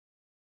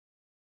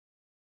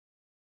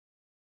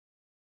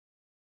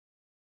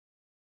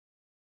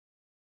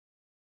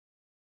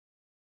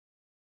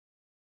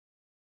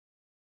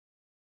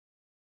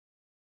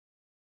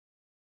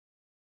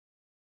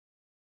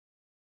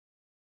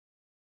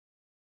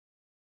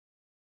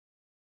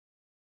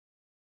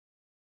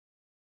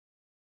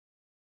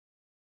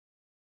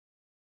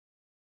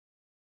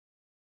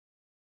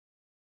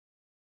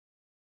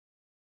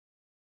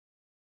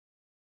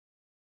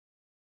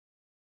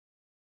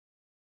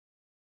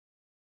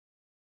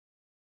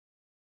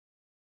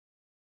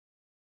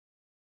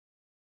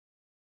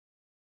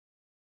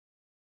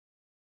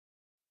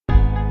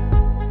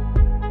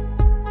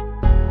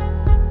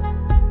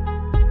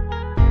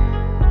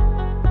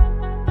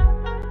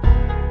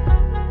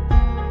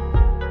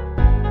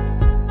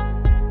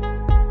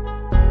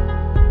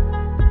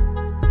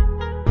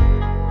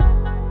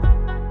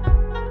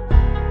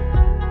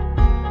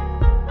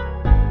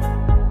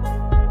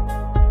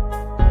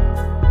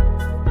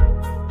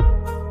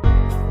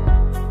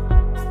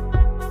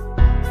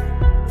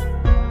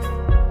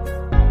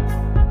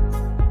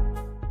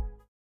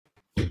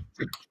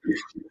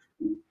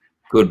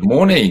Good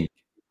morning.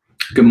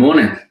 Good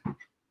morning.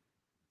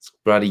 It's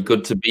bloody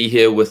good to be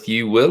here with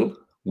you,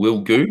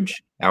 Will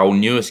Goodge, our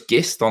newest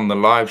guest on the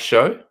live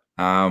show.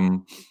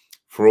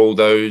 For all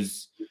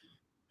those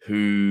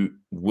who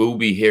will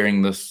be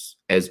hearing this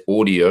as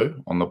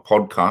audio on the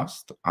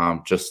podcast,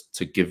 just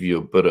to give you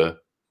a bit of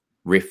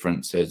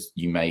reference, as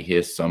you may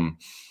hear some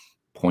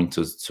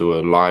pointers to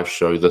a live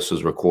show. This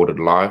is recorded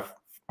live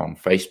on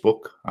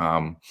Facebook.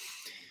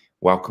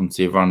 Welcome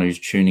to everyone who's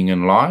tuning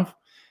in live.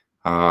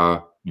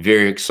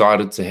 Very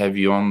excited to have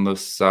you on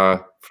this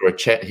for a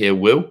chat here,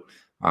 Will.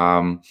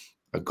 A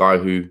guy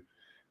who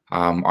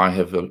I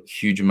have a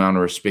huge amount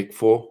of respect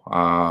for,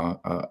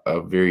 a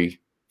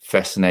very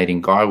fascinating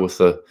guy with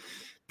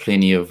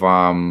plenty of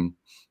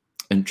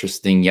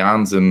interesting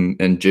yarns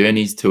and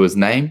journeys to his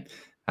name.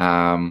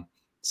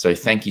 So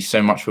thank you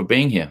so much for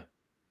being here.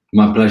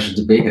 My pleasure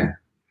to be here.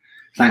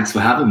 Thanks for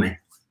having me.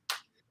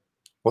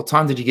 What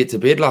time did you get to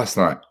bed last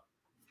night?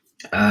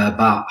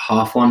 About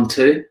 1:30,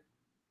 2.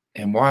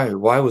 And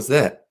why was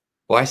that?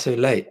 Why so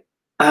late?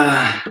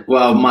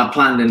 Well, my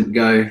plan didn't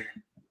go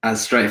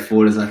as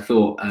straightforward as I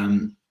thought.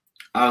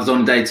 I was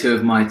on day 2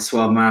 of my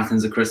 12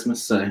 marathons of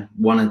Christmas, so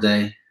one a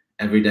day,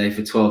 every day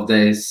for 12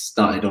 days,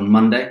 started on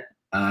Monday,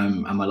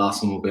 and my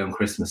last one will be on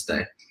Christmas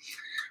Day.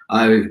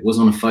 I was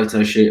on a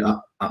photo shoot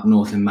up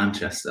north in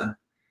Manchester.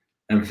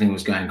 Everything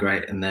was going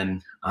great, and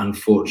then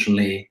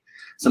unfortunately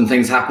some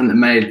things happened that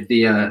made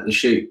the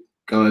shoot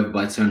go over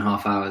by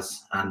 2.5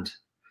 hours, and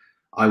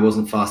I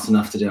wasn't fast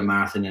enough to do a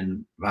marathon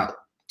in about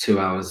 2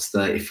 hours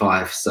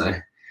 35. So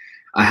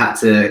I had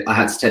to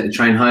take the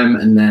train home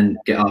and then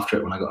get after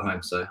it when I got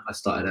home. So I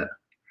started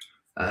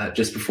at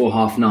just before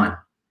 9:30.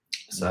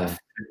 So I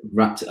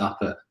wrapped it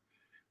up at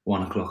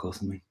 1 o'clock or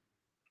something.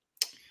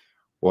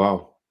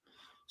 Wow.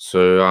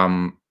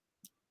 So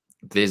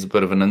there's a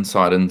bit of an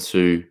insight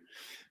into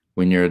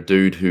when you're a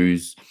dude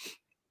who's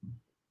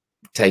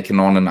taken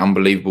on an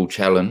unbelievable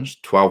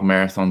challenge, 12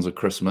 marathons of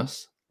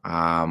Christmas,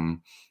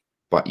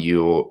 but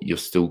you're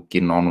still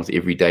getting on with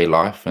everyday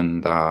life,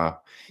 and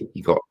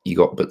you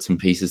got bits and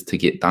pieces to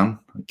get done.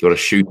 You got a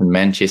shoot in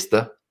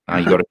Manchester,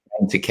 you got a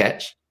train to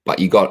catch, but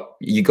you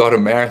got a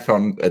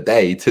marathon a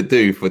day to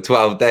do for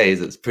 12 days.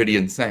 It's pretty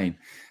insane.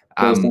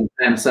 Don't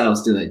pay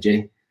themselves, do they,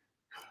 G?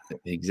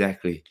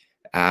 Exactly.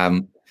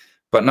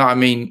 But no, I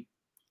mean,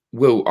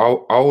 Will, I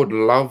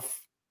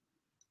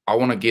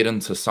want to get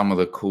into some of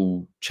the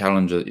cool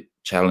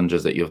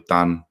challenges that you've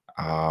done.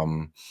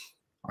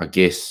 I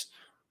guess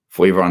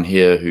for everyone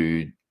here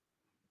who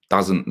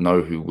doesn't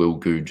know who Will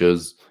Goodge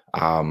is,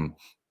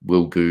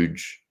 Will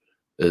Goodge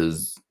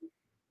is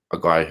a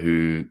guy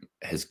who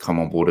has come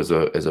on board as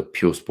a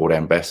Pure Sport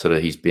ambassador.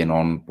 He's been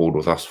on board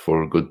with us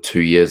for a good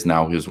 2 years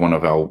now. He was one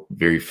of our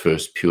very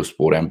first Pure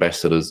Sport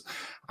ambassadors.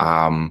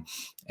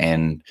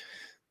 And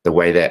the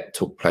way that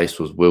took place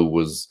was Will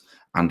was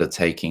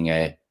undertaking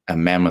a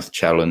mammoth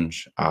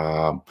challenge,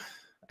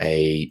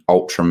 a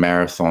ultra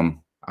marathon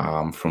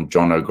from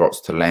John O'Groats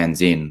to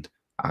Land's End.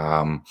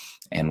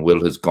 And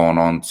Will has gone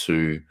on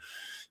to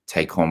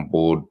take on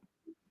board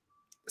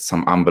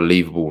some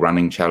unbelievable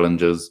running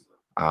challenges.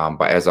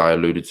 But as I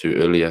alluded to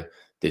earlier,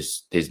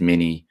 there's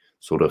many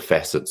sort of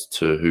facets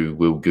to who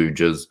Will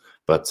Goodge is.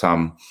 But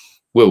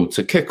Will,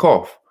 to kick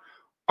off,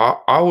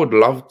 I would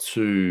love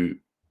to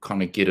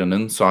kind of get an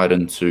insight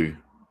into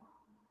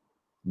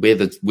where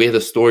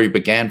the story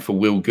began for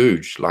Will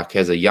Goodge, like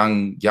as a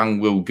young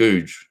Will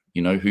Goodge,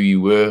 you know, who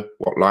you were,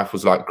 what life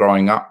was like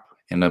growing up,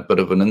 and a bit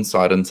of an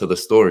insight into the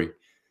story.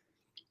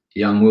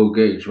 Young Will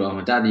Goodge. Well,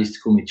 my dad used to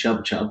call me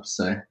Chub Chub,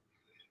 so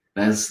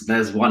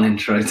there's one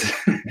intro to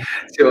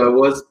who I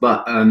was.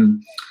 But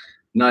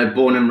no,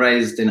 born and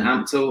raised in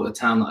Ampthill, a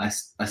town that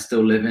I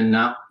still live in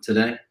now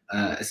today.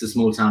 It's a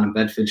small town in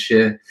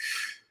Bedfordshire.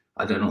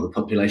 I don't know what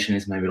the population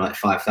is, maybe like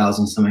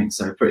 5,000 something,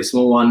 so a pretty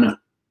small one.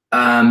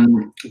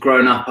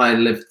 Growing up, I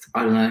lived,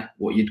 I don't know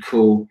what you'd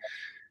call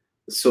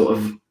sort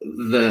of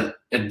the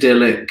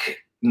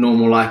idyllic,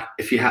 normal life.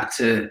 If you had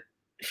to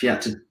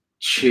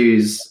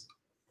choose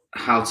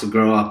how to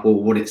grow up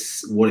or what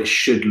it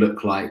should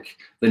look like,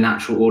 the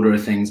natural order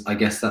of things, I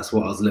guess that's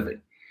what I was living.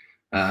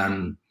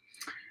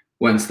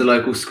 Went to the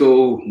local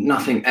school,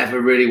 nothing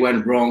ever really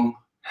went wrong,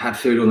 had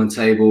food on the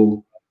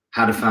table,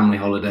 had a family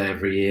holiday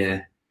every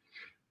year.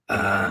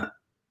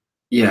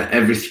 Yeah,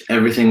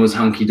 everything was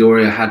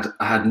hunky-dory. I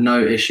had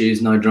no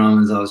issues, no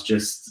dramas. I was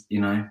just, you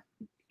know,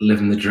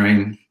 living the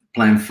dream,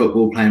 playing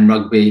football, playing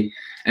rugby,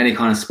 any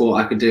kind of sport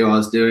I could do, I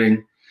was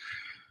doing.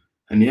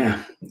 And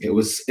yeah, it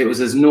was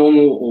as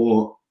normal,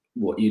 or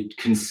what you'd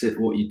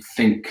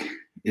think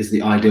is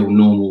the ideal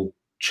normal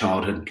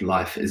childhood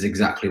life is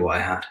exactly what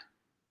I had.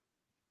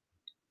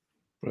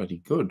 Bloody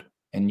good.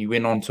 And you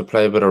went on to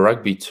play a bit of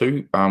rugby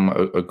too,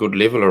 a good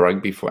level of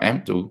rugby for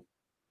Ampthill.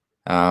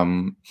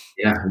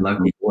 Yeah,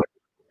 local boy.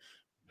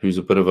 Who's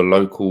a bit of a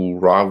local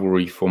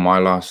rivalry for my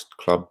last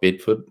club,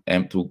 Bedford.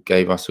 Ampthill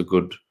gave us a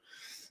good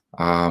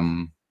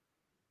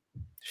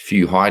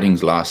few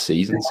hidings last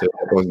season, so it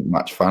wasn't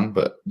much fun.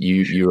 But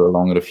you were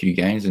along at a few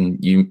games,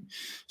 and you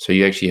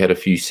actually had a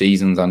few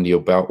seasons under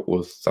your belt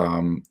with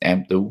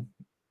Ampthill.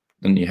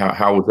 didn't you?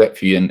 How was that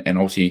for you? And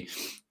obviously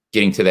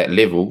getting to that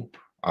level,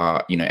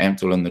 you know,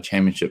 Ampthill in the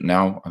championship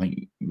now. I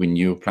think when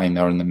you were playing,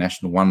 they were in the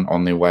National One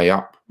on their way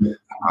up,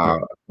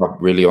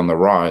 really on the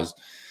rise.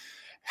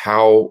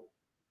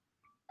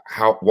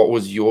 What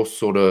was your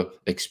sort of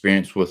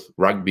experience with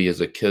rugby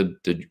as a kid?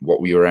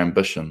 What were your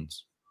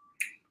ambitions?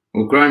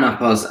 Well, growing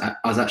up, I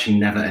was actually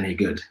never any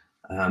good.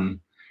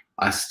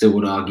 I still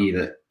would argue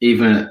that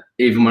even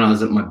when I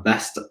was at my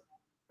best,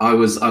 I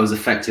was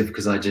effective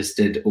because I just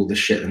did all the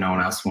shit that no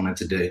one else wanted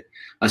to do.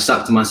 I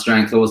stuck to my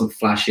strength. I wasn't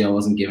flashy. I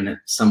wasn't giving it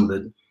some of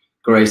the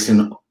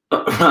Grayson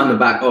around the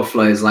back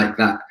offloads like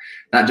that.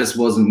 That just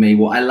wasn't me.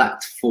 What I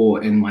lacked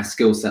for in my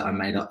skill set, I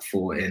made up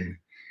for in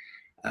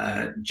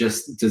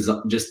just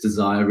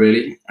desire,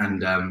 really,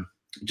 and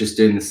just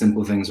doing the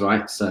simple things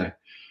right. So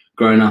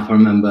growing up, I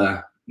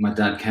remember my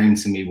dad came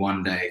to me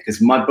one day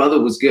because my brother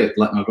was good.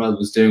 Like, my brother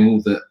was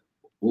doing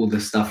all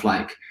the stuff,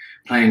 like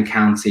playing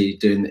county,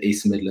 doing the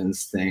East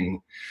Midlands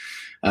thing.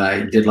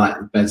 He did like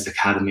Beds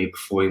Academy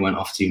before he went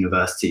off to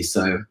university.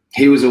 So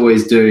he was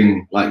always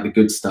doing like the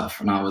good stuff,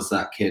 and I was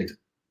that kid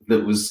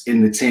that was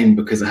in the team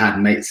because I had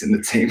mates in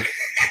the team.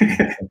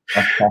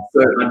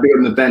 So I'd be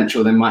on the bench,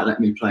 or they might let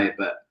me play,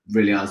 but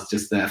really I was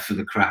just there for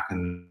the crack.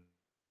 And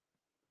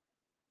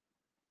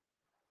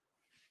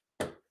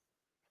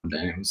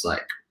then it was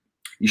like,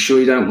 you sure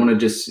you don't want to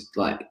just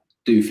like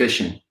do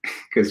fishing?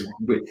 Because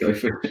we'd go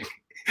fishing.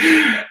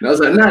 And I was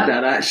like, nah,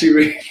 Dad, I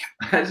actually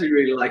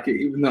really like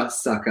it. Even though I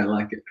suck, I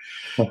like it.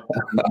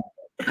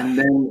 And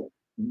then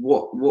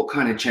what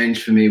kind of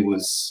changed for me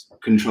was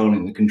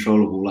controlling the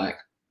controllable. Like,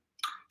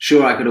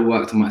 sure, I could have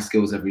worked on my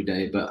skills every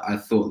day, but I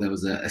thought there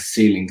was a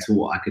ceiling to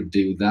what I could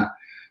do with that.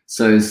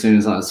 So as soon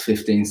as I was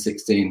 15,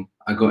 16,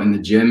 I got in the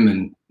gym,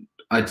 and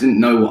I didn't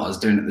know what I was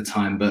doing at the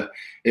time, but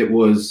it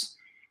was,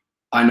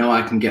 I know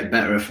I can get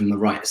better from the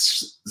right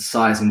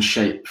size and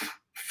shape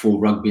for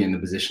rugby in the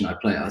position I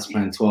play. I was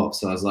playing 12,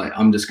 so I was like,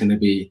 I'm just going to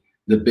be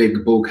the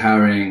big ball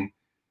carrying,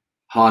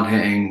 hard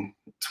hitting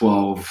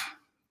 12,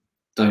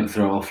 don't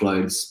throw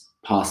offloads,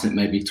 pass it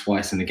maybe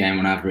twice in a game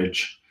on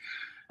average.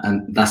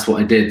 And that's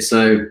what I did.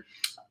 So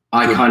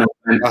I kind of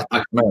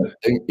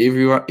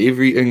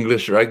every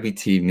English rugby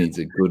team needs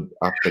a good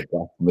upper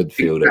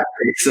midfielder.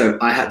 Exactly. So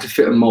I had to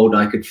fit a mold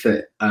I could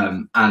fit,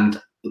 and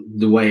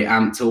the way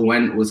Ampthill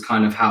went was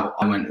kind of how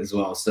I went as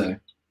well. So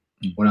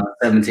when I was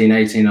 17,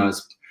 18, I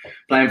was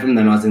playing from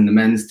then. I was in the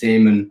men's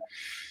team and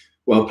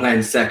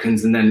playing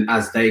seconds, and then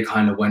as they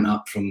kind of went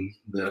up from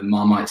the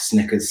Marmite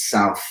Snickers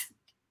South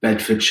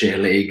Bedfordshire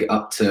League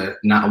up to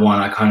Nat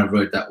 1, I kind of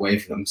rode that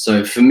wave for them.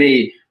 So for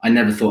me, I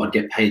never thought I'd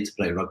get paid to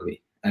play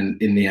rugby.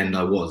 And in the end,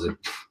 I was. It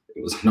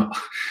was not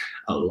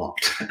a lot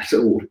at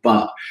all.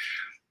 But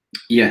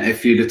yeah,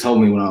 if you'd have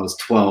told me when I was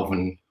 12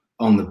 and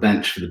on the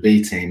bench for the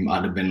B team,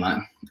 I'd have been like,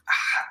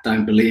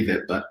 don't believe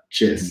it, but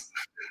cheers.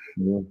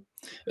 Yeah.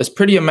 It's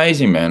pretty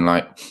amazing, man.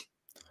 Like,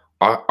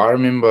 I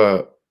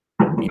remember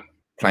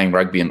playing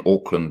rugby in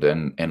Auckland,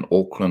 and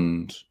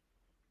Auckland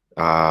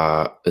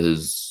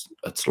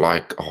it's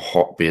like a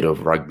hotbed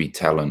of rugby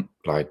talent.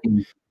 Like,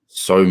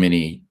 so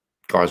many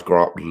guys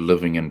grow up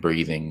living and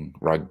breathing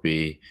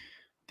rugby.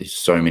 There's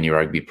so many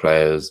rugby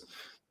players.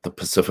 The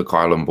Pacific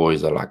Island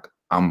boys are like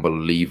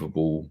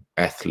unbelievable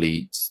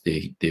athletes.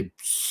 They're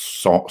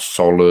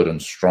solid and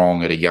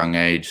strong at a young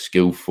age,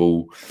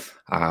 skillful,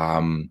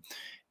 and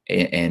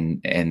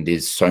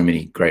there's so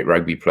many great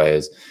rugby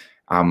players.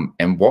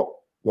 And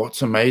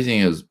what's amazing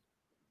is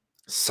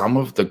some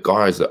of the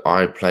guys that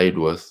I played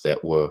with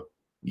that were,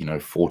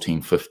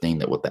 14, 15,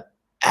 that were the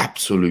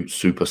absolute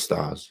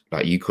superstars.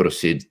 Like, you could have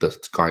said, this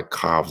guy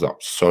carves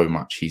up so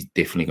much, he's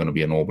definitely going to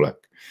be an All Black.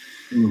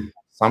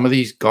 Some of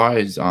these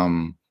guys,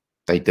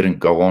 they didn't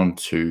go on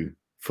to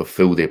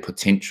fulfill their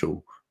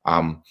potential.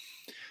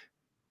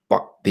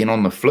 But then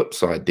on the flip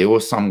side, there were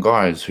some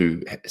guys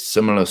who had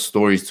similar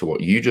stories to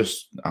what you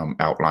just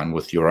outlined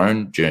with your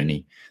own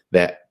journey,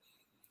 that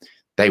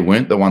they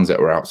weren't the ones that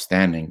were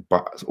outstanding,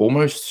 but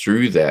almost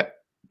through that,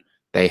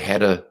 they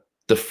had a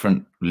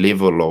different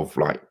level of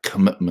like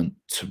commitment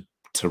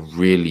to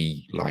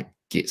really like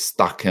get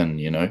stuck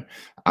in,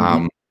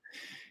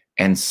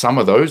 and some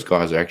of those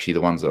guys are actually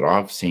the ones that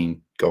I've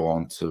seen go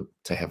on to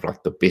have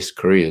like the best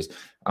careers.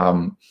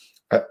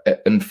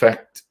 In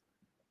fact,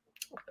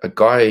 a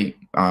guy,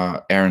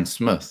 Aaron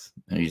Smith,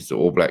 he's the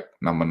All Black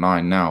number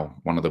 9 now,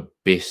 one of the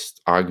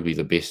best, arguably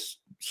the best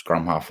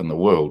scrum half in the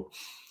world.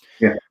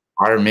 Yeah,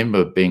 I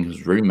remember being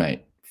his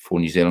roommate for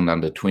New Zealand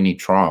under-20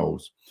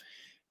 trials,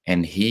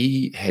 and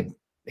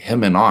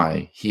him and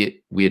I,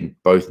 we had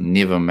both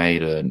never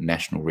made a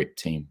national rep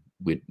team.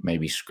 We'd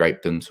maybe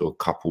scraped into a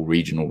couple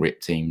regional rep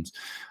teams.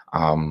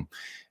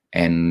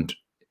 And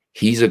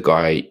he's a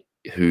guy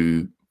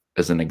who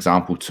is an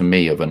example to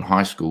me of, in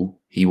high school,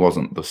 he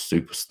wasn't the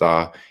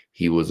superstar.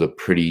 He was a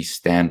pretty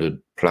standard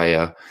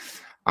player.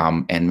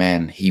 And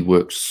man, he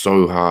worked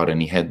so hard,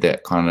 and he had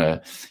that kind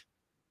of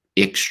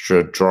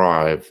extra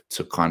drive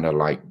to kind of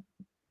like,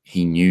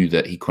 he knew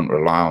that he couldn't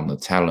rely on the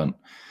talent.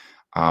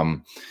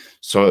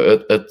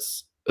 So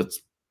it's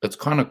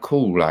kind of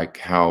cool, like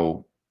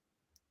how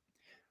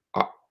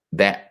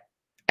that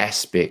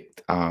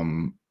aspect,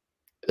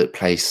 it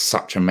plays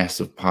such a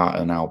massive part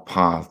in our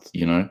path,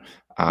 you know.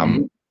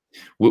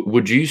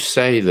 Would you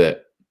say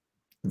that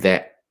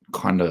that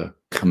kind of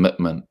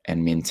commitment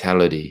and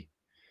mentality,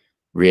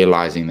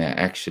 realizing that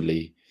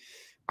actually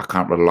I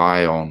can't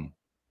rely on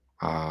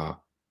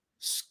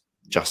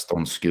just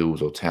on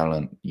skills or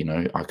talent, you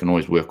know, I can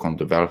always work on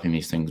developing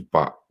these things,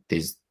 but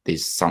there's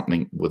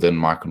something within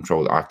my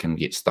control that I can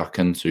get stuck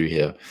into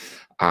here.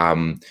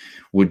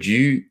 Would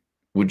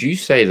you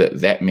say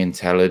that that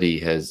mentality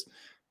has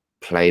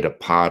played a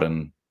part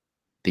in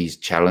these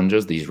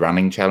challenges, these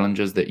running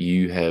challenges that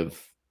you have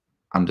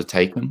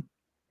undertaken?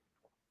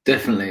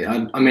 Definitely.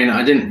 I mean,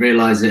 I didn't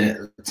realize it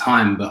at the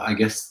time, but I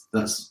guess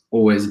that's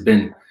always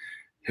been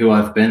who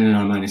I've been, and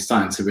I'm only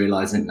starting to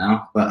realize it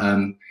now. But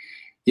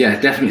yeah,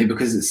 definitely,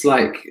 because it's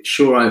like,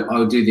 sure,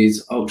 I'll do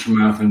these ultra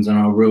marathons and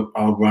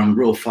I'll run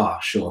real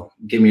fast. Sure,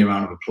 give me a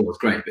round of applause,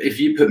 great. But if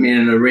you put me in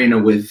an arena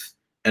with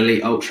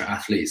elite ultra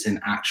athletes in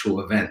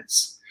actual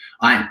events,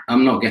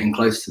 I'm not getting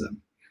close to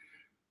them.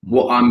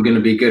 What I'm going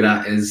to be good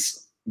at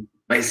is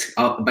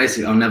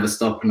basically I'll never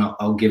stop, and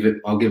I'll give it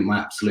my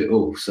absolute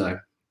all. So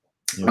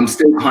yeah. I'm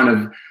still kind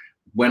of,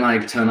 when I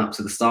turn up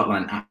to the start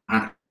line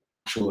at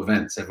actual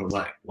events, everyone's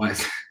like, why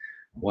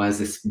is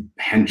this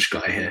hench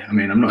guy here? I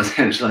mean, I'm not as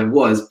hench as I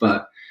was,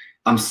 but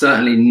I'm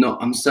certainly not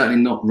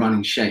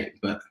running shape.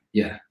 But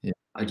yeah.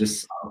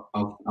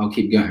 I'll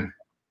keep going.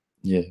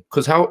 Yeah,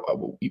 because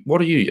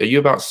what are you? Are you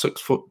about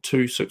 6'2",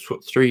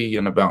 6'3",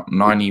 and about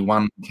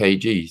 91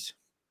 kgs?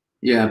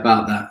 Yeah,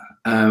 about that.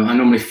 I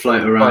normally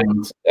float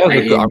around. I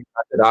did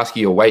ask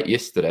you your weight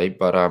yesterday,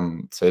 but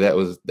so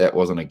that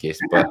wasn't a guess,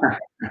 but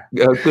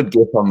a good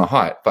guess on the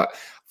height. But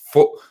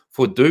for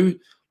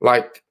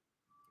like,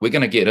 we're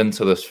going to get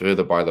into this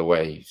further, by the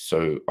way,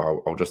 so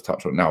I'll just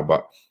touch on it now.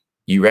 But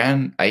you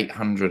ran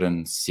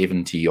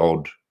 870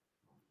 odd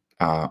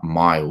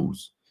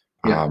miles.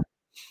 Yeah.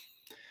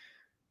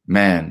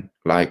 Man,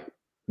 like,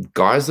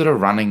 guys that are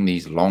running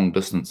these long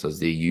distances,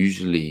 they're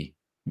usually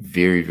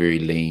very, very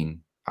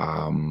lean,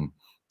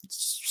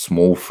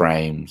 small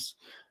frames,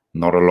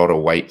 not a lot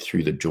of weight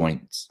through the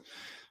joints.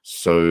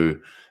 So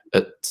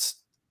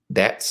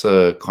that's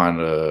a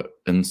kind of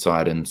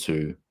insight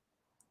into,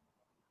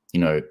 you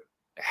know,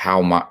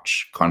 how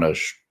much kind of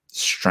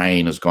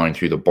strain is going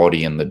through the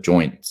body and the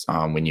joints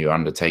when you're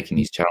undertaking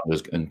these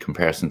challenges, in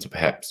comparison to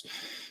perhaps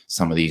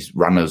some of these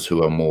runners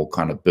who are more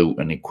kind of built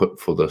and equipped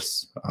for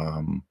this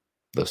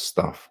this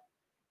stuff.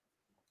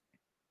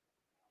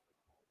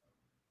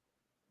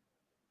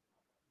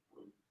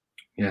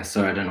 Yeah,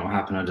 sorry, I don't know what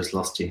happened. I just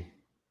lost you.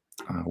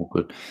 All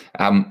good.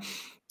 No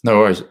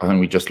worries. I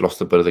think we just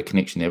lost a bit of the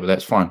connection there, but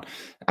that's fine.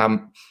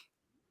 No,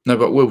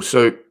 but Will,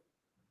 so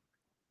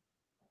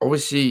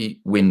obviously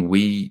when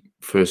we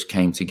first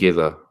came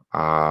together,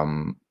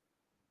 you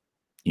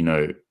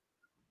know,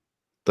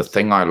 the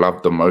thing I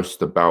loved the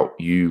most about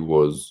you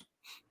was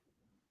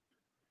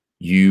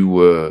you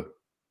were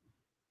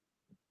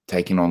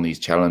taking on these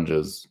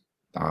challenges,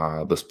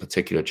 this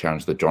particular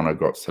challenge, the John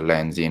O'Groats to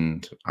Land's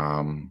End,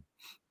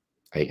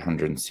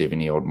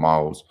 870 odd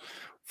miles,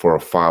 for a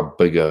far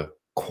bigger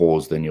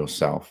cause than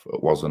yourself.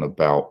 It wasn't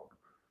about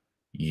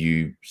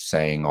you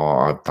saying, oh,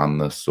 I've done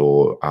this,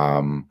 or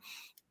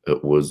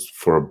it was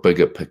for a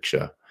bigger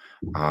picture.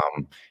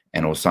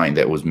 And it was something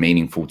that was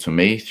meaningful to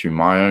me through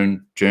my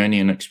own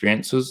journey and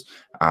experiences,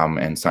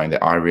 and something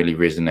that I really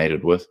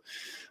resonated with.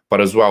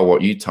 But as well,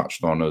 what you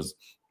touched on is,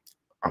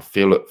 I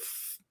feel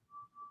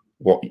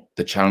what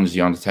the challenges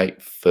you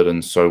undertake fit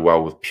in so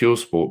well with Pure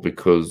Sport,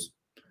 because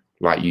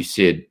like you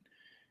said,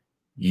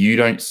 you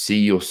don't see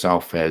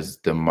yourself as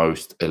the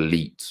most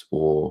elite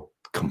or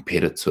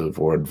competitive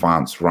or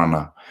advanced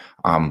runner.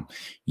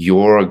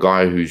 You're a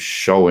guy who's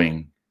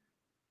showing,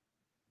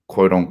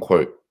 quote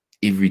unquote,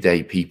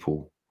 everyday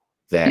people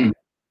that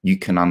you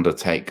can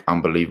undertake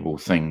unbelievable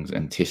things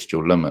and test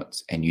your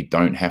limits, and you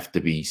don't have to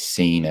be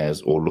seen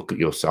as, or look at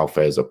yourself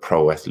as, a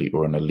pro athlete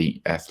or an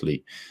elite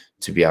athlete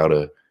to be able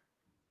to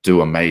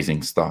do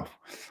amazing stuff.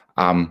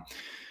 But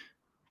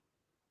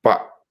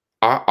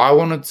I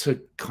wanted to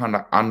kind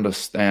of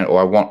understand,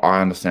 or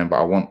I understand,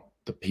 but I want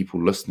the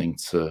people listening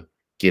to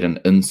get an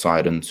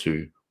insight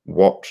into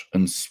what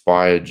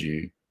inspired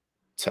you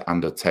to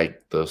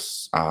undertake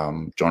this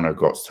John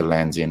O'Groats to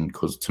Land's End,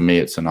 because to me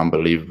it's an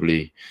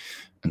unbelievably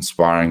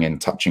inspiring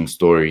and touching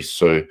story.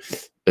 So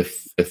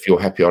if you're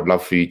happy, I'd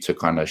love for you to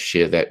kind of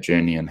share that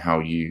journey and how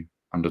you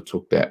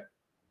undertook that.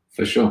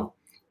 For sure.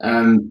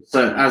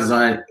 So as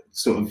I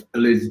sort of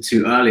alluded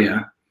to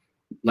earlier,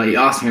 like, you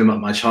asked me about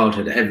my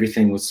childhood,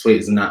 everything was sweet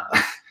as a nut.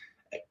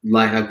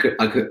 Like,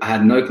 I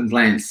had no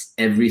complaints.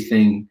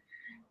 Everything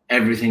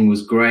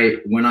was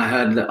great. When I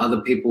heard that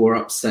other people were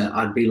upset,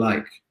 I'd be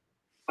like,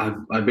 I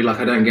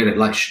don't get it.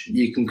 Like,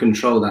 you can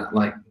control that.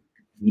 Like,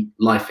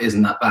 life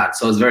isn't that bad.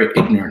 So I was very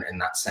ignorant in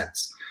that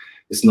sense.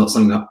 It's not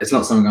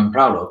something I'm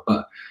proud of,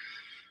 but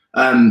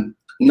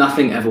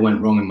nothing ever went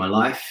wrong in my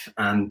life.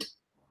 And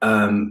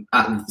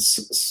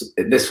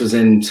this was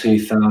in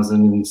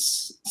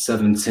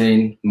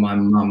 2017. My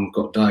mum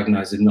got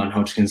diagnosed with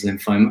non-Hodgkin's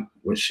lymphoma,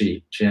 which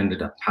she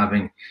ended up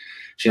having.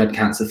 She had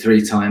cancer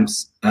 3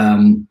 times.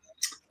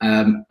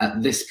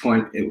 At this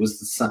point, it was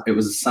the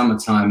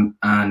summertime,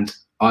 and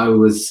I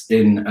was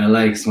in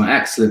LA because my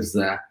ex lives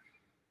there.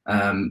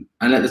 And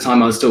at the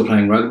time, I was still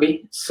playing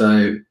rugby,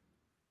 so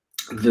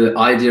the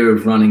idea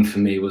of running for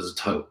me was a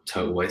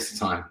total waste of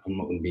time. I'm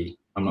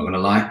not gonna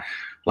lie.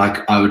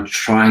 Like, I would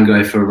try and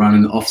go for a run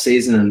in the off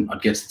season, and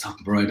I'd get to the top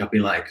of the road. I'd be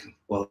like,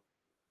 well,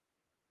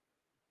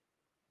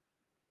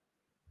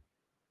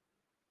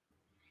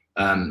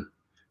 I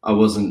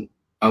wasn't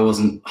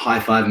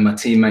high-fiving my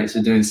teammates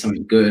for doing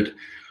something good.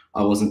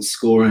 I wasn't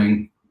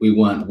scoring. We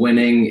weren't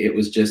winning. It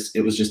was just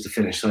a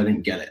finish, so I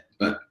didn't get it.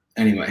 But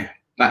anyway,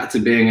 back to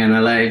being in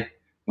LA.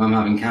 I'm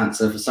having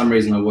cancer. For some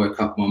reason, I woke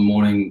up one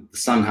morning. The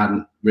sun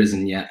hadn't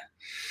risen yet.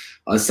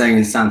 I was staying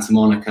in Santa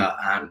Monica,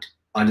 and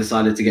I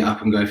decided to get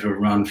up and go for a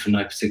run for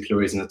no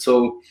particular reason at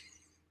all.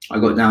 I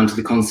got down to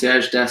the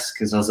concierge desk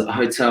because I was at a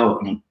hotel,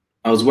 and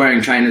I was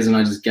wearing trainers, and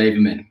I just gave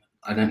them in.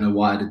 I don't know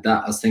why I did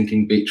that. I was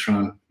thinking beach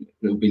run. It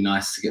would be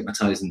nice to get my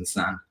toes in the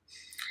sand.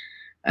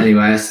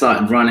 Anyway, I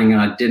started running,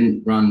 and I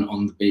didn't run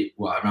on the beach.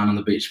 Well, I ran on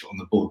the beach, but on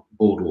the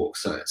boardwalk,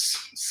 so it's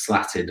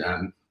slatted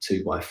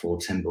 2x4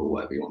 timber, or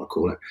whatever you want to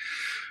call it.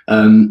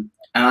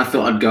 And I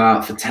thought I'd go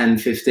out for 10,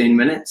 15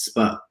 minutes,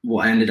 but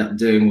what I ended up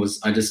doing was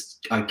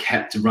I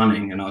kept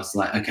running, and I was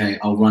like, okay,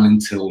 I'll run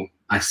until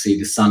I see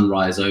the sun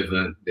rise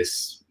over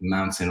this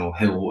mountain or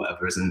hill, or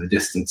whatever is in the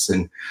distance,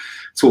 and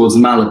towards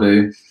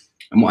Malibu.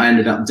 And what I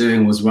ended up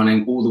doing was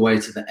running all the way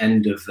to the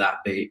end of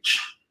that beach,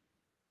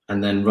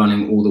 and then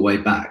running all the way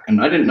back.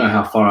 And I didn't know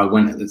how far I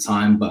went at the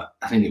time, but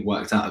I think it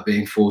worked out at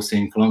being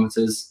 14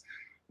 kilometers.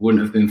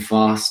 Wouldn't have been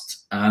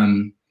fast.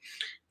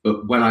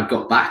 But when I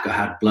got back, I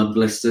had blood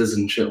blisters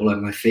and shit all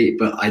over my feet,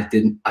 but I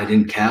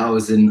didn't care. I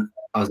was in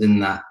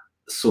that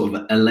sort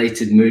of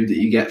elated mood that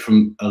you get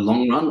from a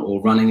long run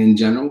or running in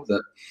general,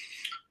 that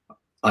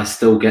I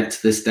still get to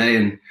this day.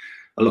 And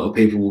a lot of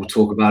people will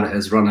talk about it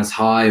as runner's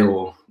high,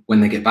 or when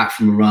they get back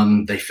from a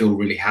run, they feel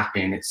really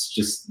happy, and it's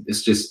just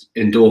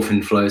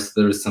endorphin flow. So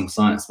there is some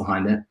science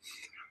behind it.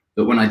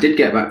 But when I did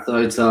get back to the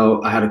hotel,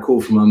 I had a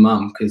call from my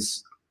mum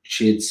because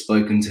she had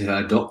spoken to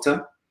her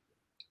doctor,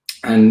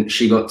 and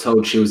she got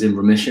told she was in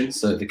remission.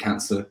 So the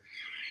cancer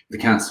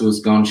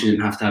was gone. She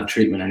didn't have to have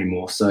treatment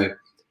anymore. So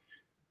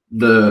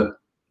the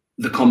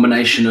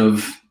combination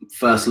of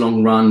first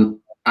long run,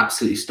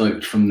 absolutely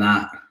stoked from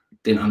that,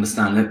 didn't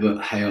understand it,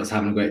 but hey, I was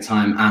having a great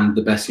time, and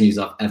the best news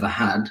I've ever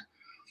had,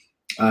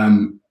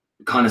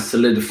 kind of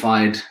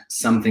solidified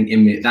something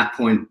in me at that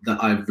point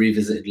that I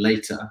revisited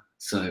later.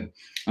 So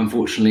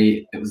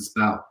unfortunately, it was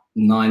about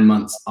 9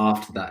 months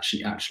after that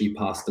she actually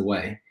passed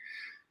away.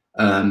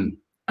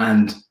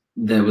 And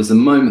there was a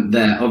moment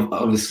there,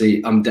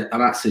 obviously I'm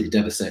absolutely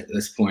devastated at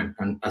this point.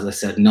 And as I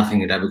said,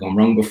 nothing had ever gone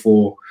wrong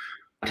before.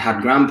 I'd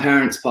had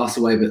grandparents pass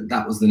away, but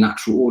that was the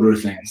natural order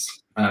of things.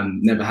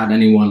 Never had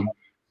anyone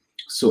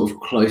sort of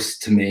close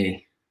to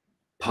me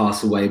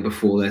pass away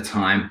before their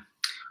time,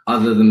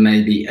 other than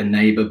maybe a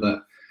neighbor,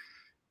 but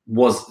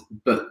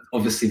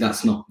obviously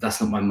that's not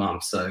my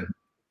mum. So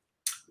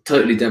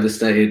totally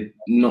devastated,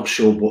 not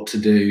sure what to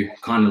do,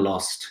 kind of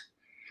lost.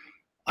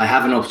 I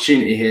have an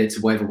opportunity here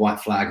to wave a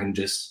white flag and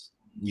just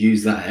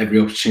use that every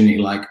opportunity,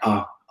 like,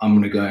 oh, I'm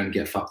gonna go and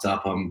get fucked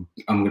up, I'm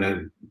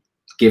gonna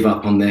give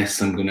up on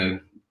this, I'm gonna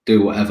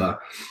do whatever.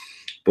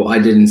 But what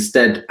I did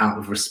instead, out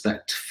of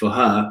respect for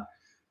her,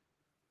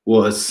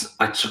 was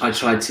I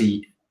tried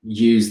to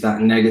use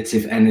that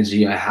negative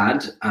energy I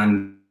had,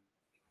 and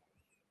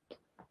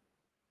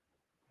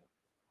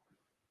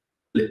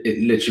it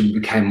literally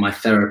became my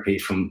therapy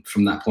from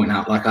that point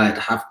out. Like I'd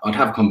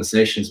have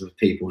conversations with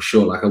people,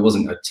 sure, like I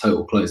wasn't a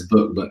total closed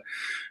book, but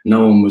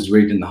no one was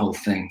reading the whole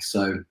thing.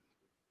 So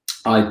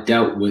I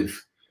dealt with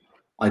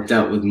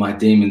my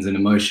demons and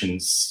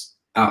emotions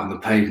out on the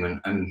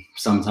pavement, and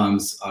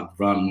sometimes I'd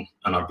run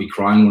and I'd be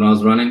crying when I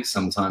was running,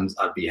 sometimes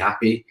I'd be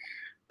happy.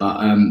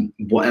 But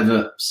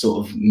whatever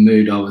sort of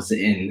mood I was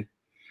in,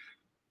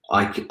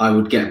 I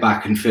would get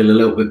back and feel a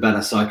little bit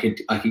better. So I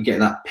could get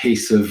that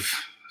piece of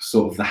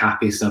sort of the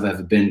happiest I've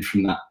ever been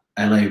from that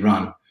LA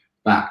run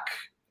back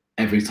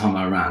every time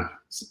I ran.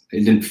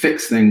 It didn't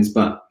fix things,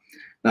 but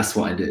that's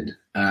what I did.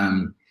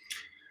 And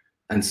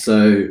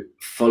so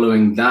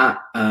following that,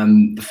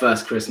 the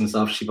first Christmas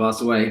after she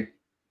passed away,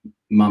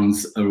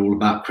 mums are all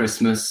about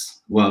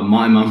Christmas. Well,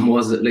 my mum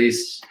was, at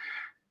least.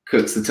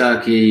 Cooks the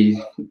turkey,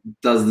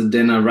 does the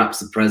dinner, wraps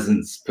the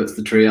presents, puts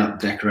the tree up,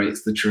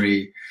 decorates the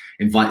tree,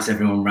 invites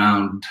everyone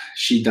round.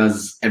 She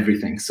does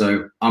everything.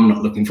 So I'm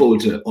not looking forward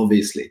to it,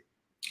 obviously.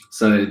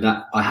 So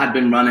that I had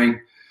been running.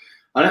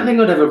 I don't think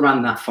I'd ever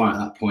ran that far at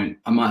that point.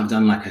 I might have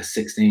done like a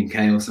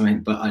 16K or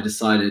something, but I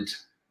decided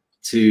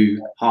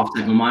to half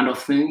take my mind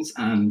off things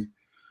and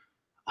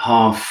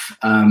half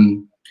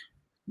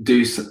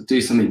do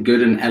something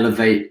good and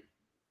elevate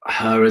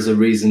her as a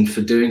reason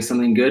for doing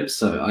something good.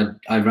 So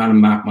I ran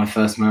my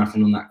first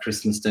marathon on that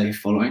Christmas day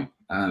following,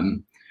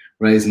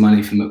 raise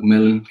money for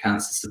Macmillan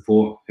Cancer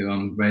Support, who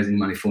I'm raising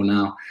money for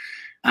now,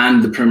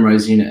 and the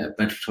Primrose unit at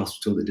Bedford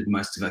Hospital that did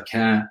most of her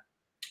care.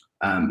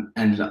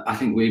 Ended up, I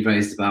think we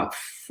raised about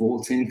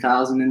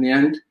 14,000 in the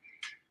end,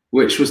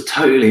 which was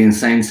totally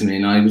insane to me.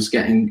 And I was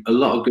getting a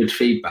lot of good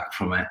feedback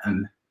from it.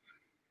 And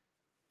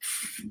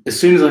as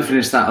soon as I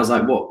finished that, I was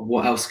like,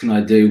 what else can I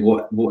do?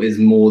 What is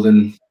more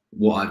than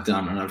what I've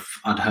done? And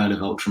I'd heard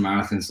of ultra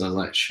marathons, so I was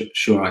like,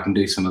 sure, I can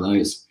do some of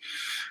those.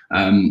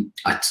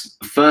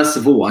 First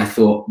of all, I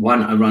thought, why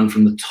don't I run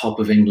from the top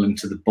of England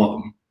to the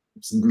bottom?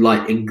 It's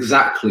like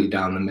exactly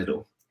down the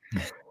middle.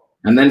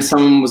 And then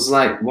someone was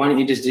like, why don't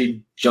you just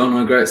do John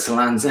O'Groats to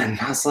Land's End?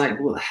 I was like,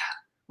 well,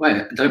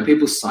 wait, don't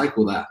people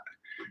cycle that?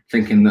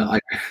 Thinking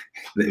that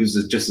it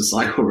was just a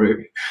cycle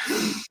route.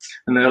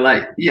 And they were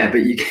like, yeah,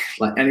 but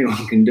like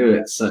anyone can do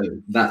it. So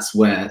that's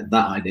where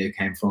that idea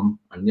came from.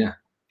 And yeah,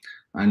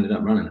 I ended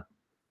up running it.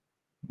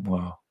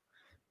 Wow,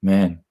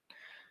 man,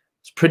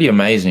 it's pretty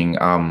amazing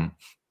to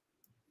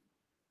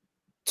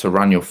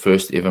run your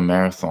first ever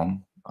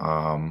marathon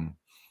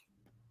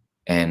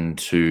and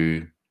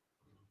to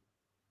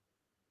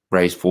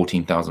raise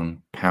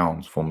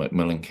 £14,000 for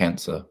Macmillan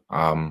Cancer.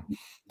 I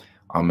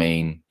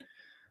mean,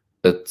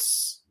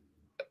 it's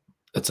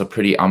a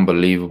pretty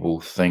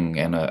unbelievable thing,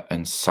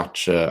 and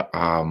such a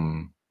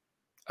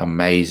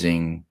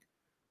amazing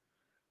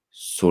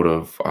sort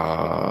of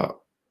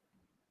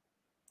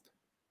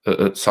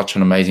it's such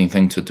an amazing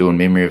thing to do in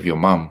memory of your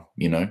mum.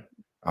 You know,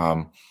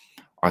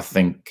 I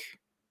think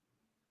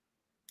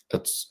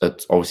it's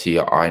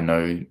obviously, I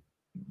know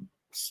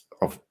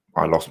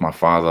I lost my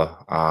father,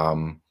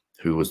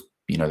 who was,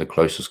 you know, the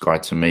closest guy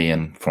to me,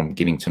 and from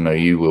getting to know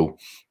you, Will,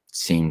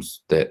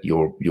 seems that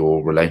your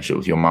relationship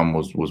with your mum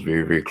was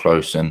very, very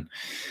close, and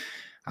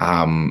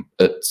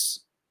it's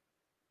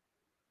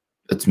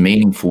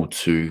meaningful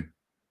to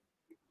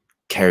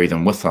carry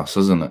them with us,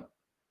 isn't it?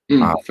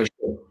 For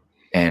sure.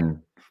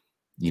 And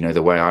you know,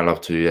 the way I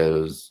love to do that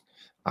is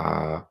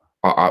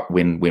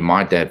when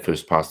my dad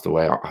first passed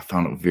away, I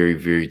found it very,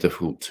 very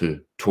difficult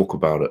to talk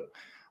about it,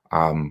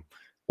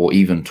 or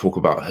even talk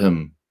about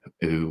him,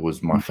 who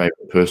was my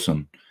favorite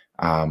person.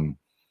 And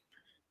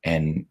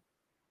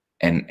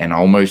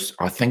almost,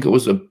 I think it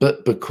was a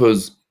bit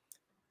because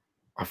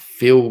I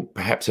feel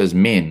perhaps as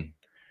men,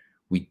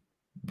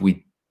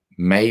 we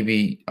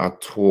maybe are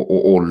taught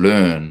or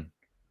learn,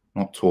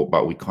 not taught,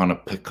 but we kind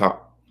of pick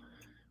up.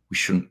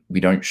 We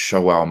don't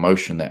show our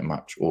emotion that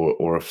much,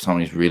 or if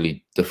something's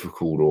really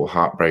difficult or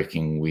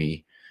heartbreaking,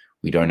 we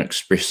don't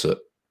express it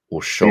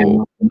or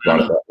show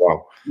it.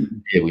 Well,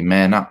 yeah, we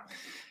man up.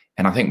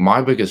 And I think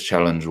my biggest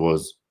challenge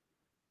was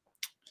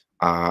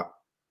I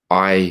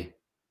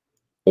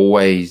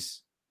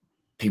always,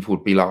 people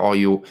would be like,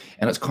 oh,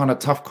 and it's kind of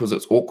tough because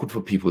it's awkward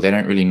for people. They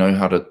don't really know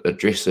how to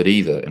address it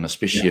either. And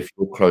especially if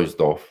you're closed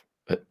off,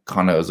 it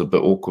kind of is a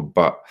bit awkward.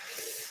 But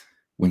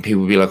when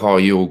people be like, oh,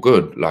 you're all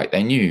good, like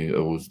they knew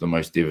it was the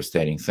most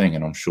devastating thing.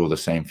 And I'm sure the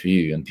same for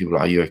you. And people are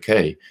like, are you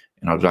okay?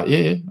 And I'd be like,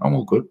 yeah, I'm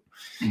all good.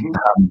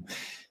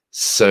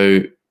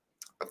 So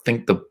I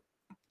think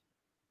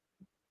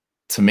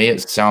to me,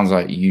 it sounds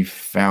like you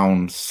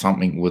found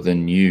something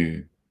within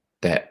you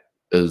that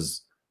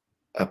is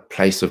a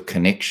place of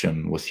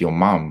connection with your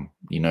mum,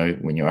 you know,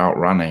 when you're out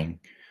running.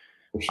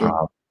 For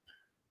sure.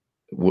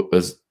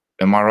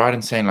 Am I right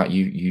in saying like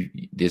you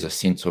there's a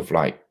sense of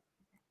like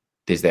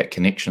there's that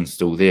connection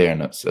still there,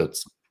 and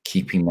it's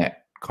keeping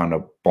that kind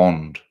of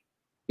bond?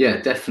 Yeah,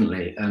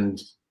 definitely.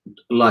 And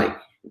like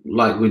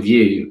with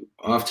you,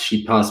 after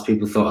she passed,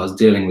 people thought I was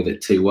dealing with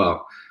it too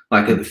well.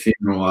 Like at the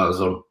funeral,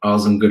 I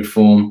was in good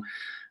form.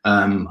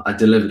 I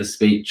delivered a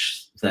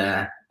speech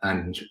there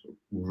and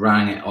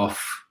rang it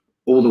off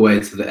all the way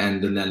to the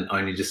end, and then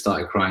only just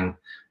started crying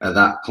at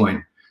that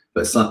point.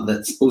 But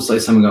that's also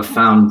something I've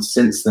found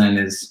since then,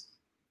 is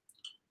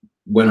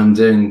when I'm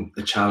doing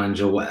a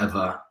challenge or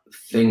whatever,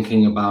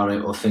 thinking about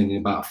it or thinking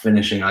about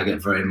finishing, I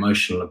get very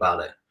emotional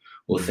about it,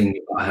 or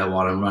thinking about her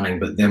while I'm running.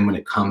 But then when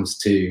it comes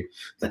to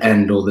the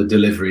end or the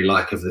delivery,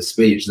 like of the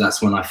speech,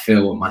 that's when I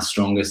feel at my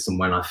strongest, and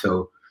when I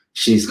feel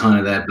she's kind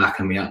of there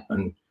backing me up,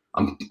 and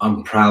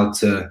I'm proud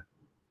to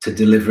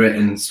deliver it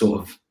in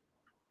sort of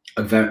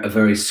a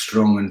very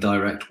strong and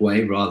direct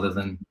way, rather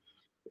than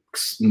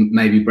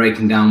maybe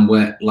breaking down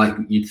where like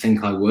you'd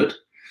think I would.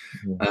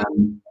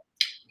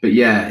 But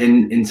yeah,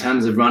 in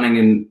terms of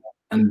running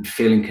and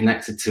feeling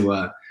connected to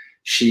her,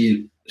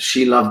 she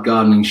loved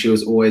gardening. She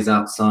was always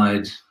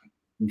outside.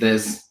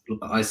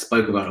 I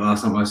spoke about it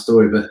last night, my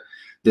story, but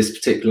this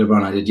particular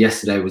run I did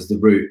yesterday was the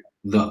route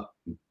that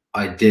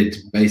I did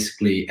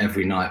basically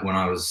every night when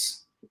I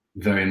was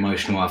very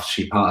emotional after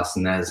she passed.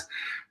 And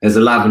there's a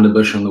lavender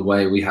bush on the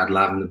way. We had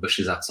lavender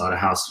bushes outside a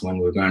house when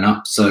we were growing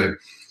up, so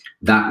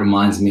that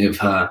reminds me of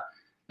her.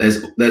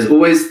 There's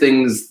always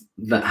things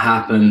that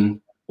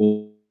happen,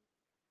 or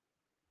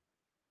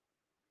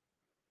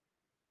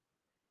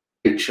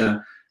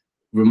nature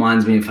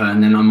reminds me of her,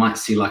 and then I might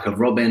see like a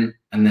robin,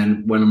 and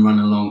then when I'm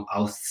running along,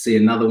 I'll see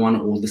another one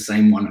or the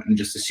same one and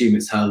just assume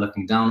it's her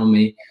looking down on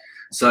me.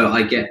 So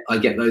I get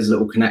those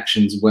little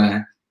connections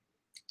where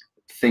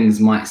things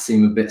might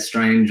seem a bit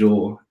strange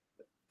or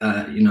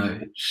you know,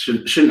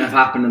 shouldn't have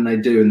happened, and they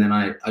do, and then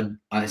I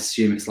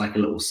assume it's like a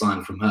little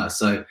sign from her.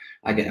 So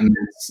I get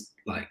immense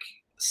like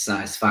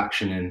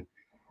satisfaction in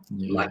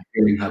like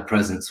feeling her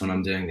presence when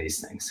I'm doing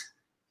these things.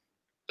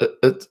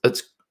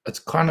 It's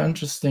kind of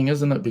interesting,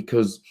 isn't it?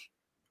 Because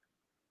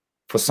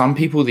for some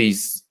people,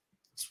 these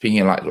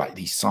speaking like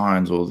these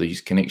signs or these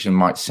connections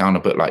might sound a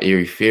bit like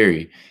airy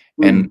fairy,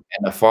 and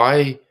if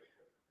I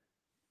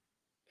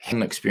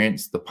hadn't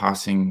experienced the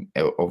passing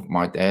of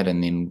my dad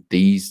and then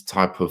these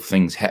type of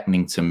things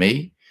happening to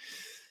me,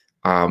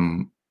 I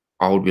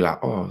would be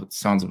like, oh, it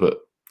sounds a bit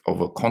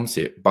of a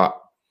concept. But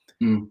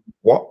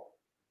what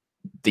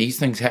these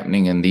things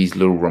happening and these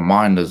little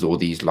reminders, or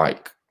these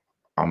like,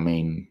 I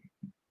mean,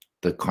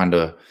 the kind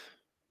of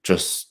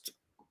just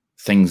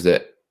things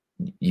that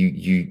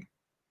you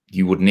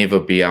would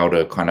never be able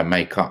to kind of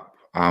make up,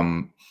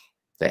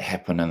 that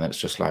happen, and it's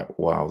just like,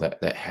 wow,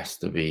 that has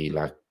to be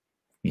like,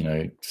 you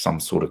know, some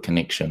sort of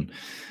connection.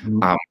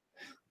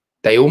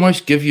 They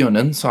almost give you an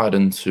insight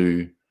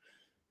into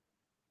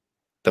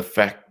the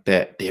fact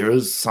that there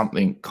is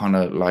something kind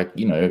of like,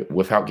 you know,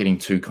 without getting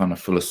too kind of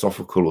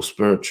philosophical or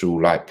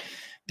spiritual, like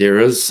there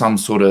is some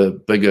sort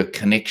of bigger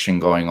connection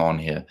going on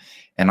here.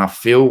 And I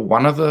feel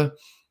one of the,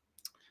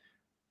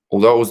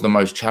 although it was the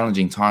most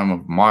challenging time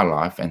of my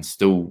life and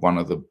still one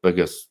of the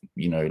biggest,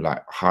 you know,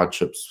 like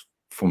hardships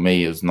for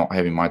me is not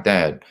having my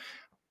dad,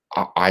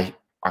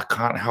 I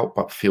can't help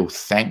but feel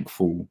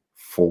thankful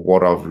for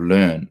what I've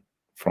learned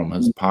from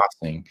his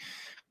passing,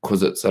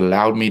 because it's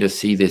allowed me to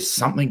see there's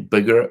something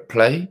bigger at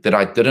play that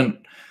I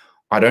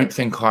don't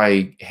think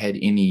I had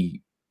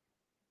any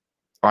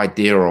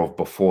idea of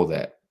before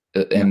that.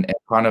 And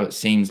kind of, it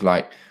seems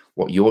like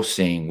what you're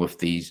seeing with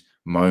these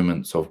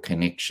moments of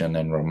connection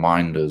and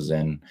reminders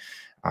and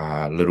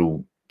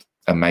little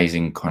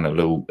amazing kind of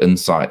little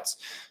insights.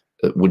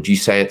 Would you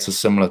say it's a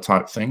similar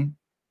type thing?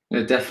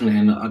 Yeah, definitely,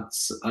 and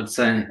I'd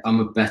say I'm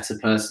a better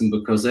person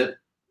because of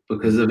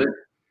it.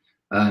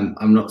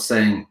 I'm not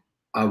saying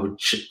I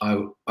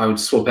would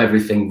swap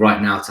everything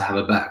right now to have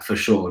a back for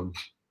sure.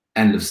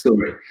 End of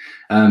story.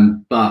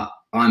 But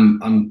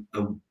I'm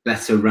a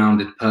better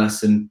rounded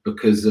person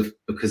because of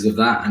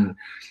that, and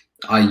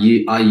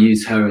I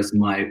use her as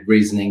my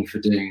reasoning for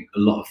doing a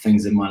lot of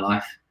things in my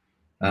life.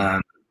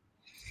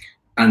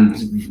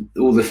 And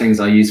all the things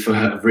I use for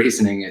her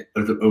reasoning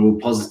are all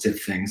positive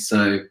things.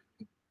 So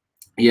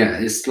yeah,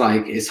 it's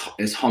like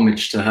it's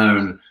homage to her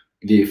and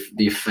the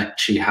effect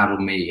she had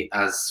on me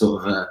as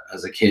sort of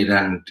as a kid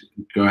and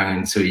growing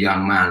into a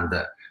young man,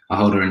 that I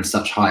hold her in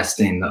such high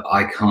esteem that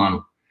I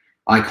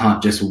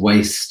can't just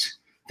waste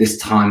this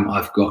time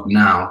I've got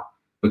now,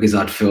 because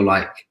I'd feel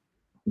like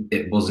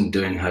it wasn't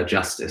doing her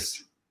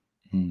justice.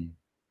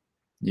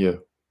 Yeah.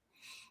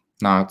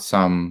 No, it's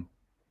I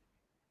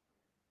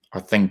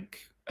think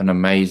an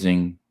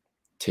amazing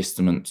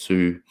testament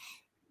to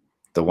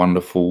the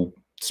wonderful,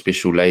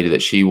 special lady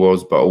that she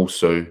was, but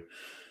also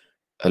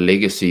a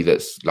legacy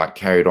that's like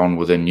carried on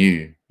within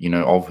you, you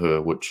know, of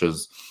her, which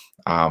is,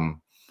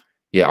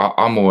 yeah,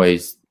 I'm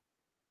always,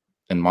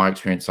 in my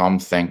experience, I'm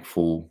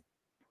thankful.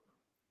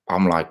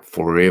 I'm like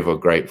forever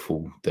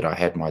grateful that I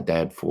had my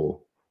dad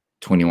for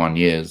 21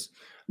 years.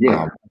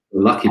 Yeah,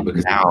 lucky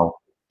because now,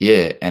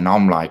 yeah, and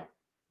I'm like,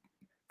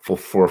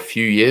 for a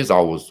few years,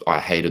 I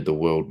hated the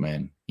world,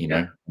 man, you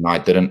know, and I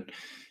didn't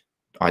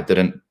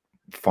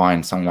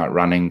find something like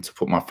running to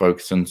put my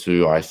focus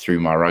into. I threw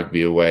my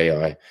rugby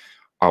away.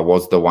 I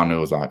was the one who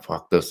was like,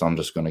 fuck this, I'm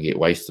just going to get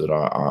wasted.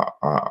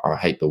 I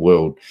hate the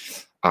world.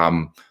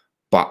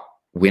 But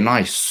when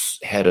I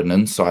had an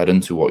insight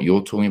into what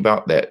you're talking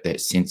about, that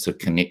sense of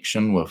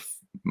connection with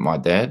my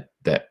dad,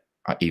 that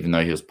even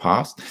though he was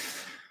passed,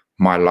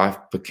 my life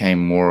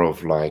became more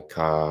of like,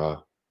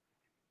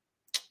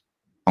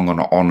 I'm going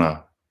to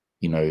honor,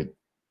 you know,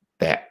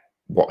 that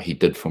what he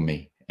did for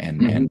me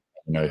and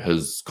you know,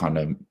 his kind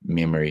of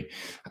memory.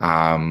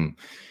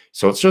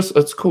 So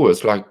it's cool.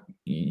 It's like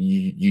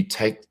you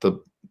take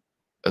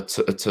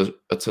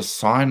it's a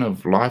sign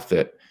of life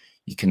that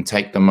you can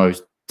take the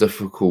most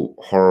difficult,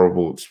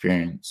 horrible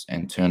experience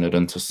and turn it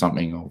into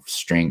something of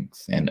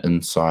strength and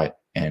insight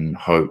and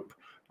hope.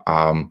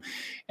 And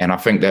I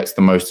think that's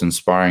the most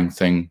inspiring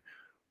thing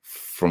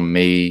from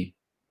me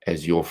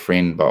as your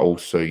friend, but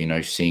also, you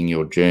know, seeing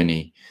your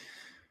journey,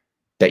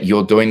 that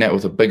you're doing that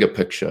with a bigger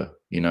picture,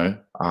 you know,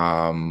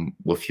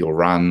 with your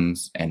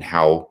runs and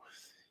how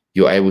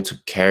you're able to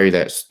carry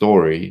that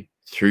story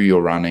through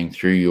your running,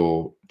 through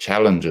your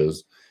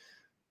challenges,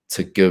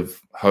 to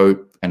give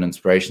hope and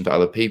inspiration to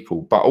other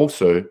people, but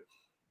also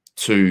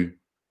to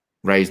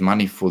raise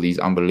money for these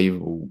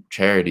unbelievable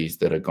charities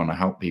that are going to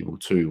help people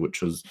too,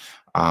 which was,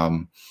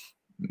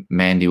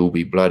 Mandy will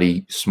be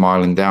bloody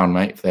smiling down,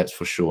 mate, that's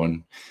for sure.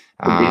 And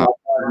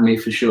me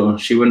for sure.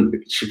 She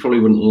probably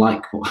wouldn't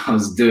like what I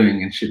was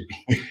doing, and she'd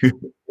be.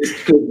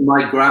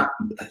 My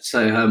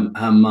so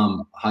her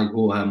mum, I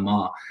call her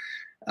Ma.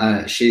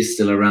 She's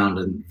still around,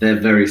 and they're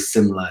very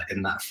similar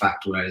in that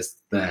fact. Whereas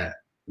they're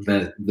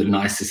the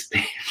nicest,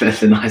 they're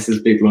the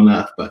nicest people on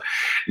earth, but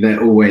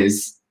they're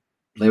always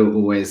were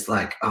always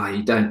like, oh,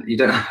 you don't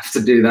have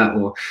to do that,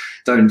 or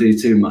don't do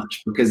too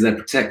much, because they're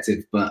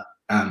protective. But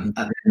at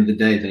the end of the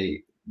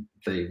day,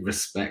 they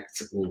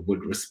respect, or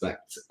would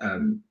respect,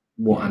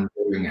 what I'm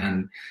doing,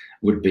 and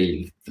would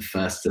be the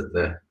first at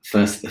the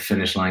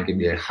finish line, give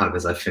me a hug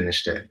as I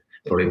finished it.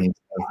 Probably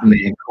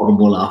me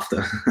incredible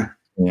laughter.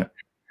 Yeah,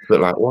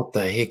 but like, what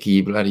the heck are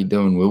you bloody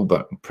doing, Will?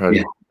 But proud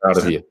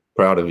of you,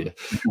 proud of you,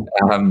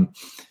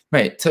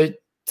 mate. So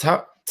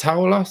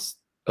tell us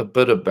a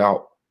bit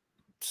about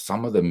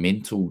some of the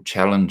mental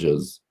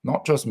challenges,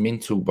 not just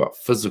mental but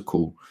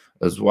physical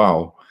as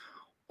well,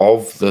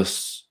 of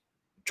this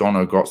John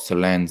O'Groats to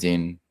Land's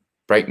End.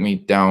 Break me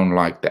down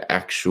like the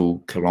actual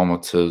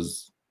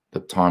kilometers, the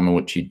time in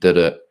which you did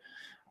it,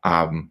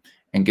 and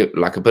get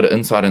like a bit of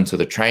insight into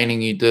the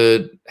training you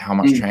did, how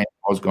much training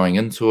was going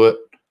into it.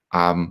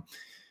 And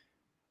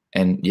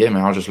yeah,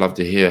 man, I'd just love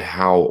to hear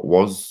how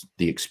was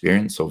the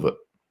experience of it.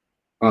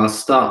 Well,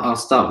 I'll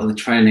start with the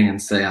training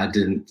and say I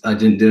didn't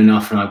do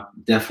enough, and I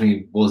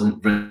definitely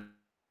wasn't ready.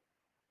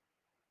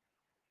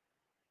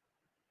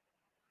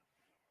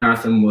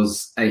 Marathon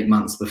was 8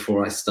 months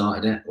before I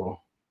started it, or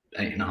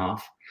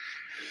 8.5.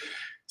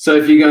 So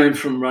if you're going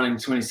from running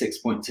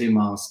 26.2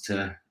 miles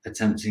to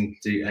attempting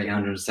to do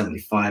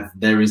 875,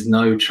 there is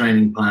no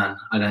training plan,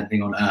 I don't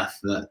think, on earth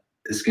that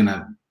is going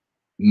to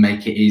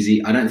make it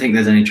easy. I don't think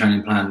there's any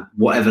training plan,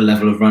 whatever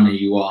level of runner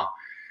you are,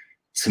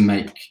 to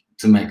make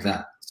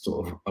that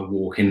sort of a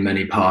walk in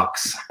many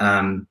parks.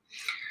 And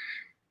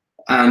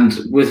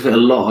with a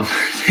lot of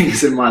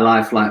things in my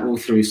life, like all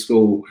through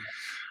school,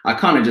 I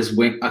kind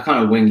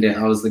of winged it.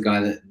 I was the guy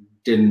that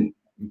didn't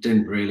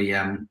really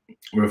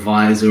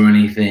revise or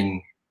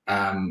anything.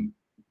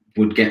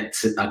 I'd get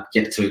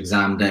to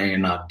exam day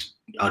and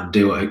I'd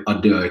do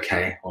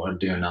okay, or I'd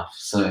do enough.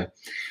 So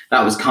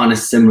that was kind of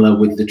similar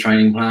with the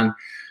training plan.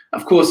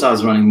 Of course, I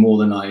was running more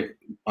than I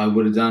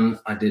would have done.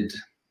 I did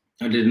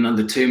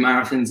another 2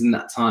 marathons in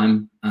that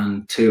time,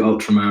 and 2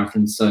 ultra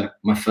marathons. So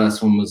my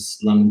first one was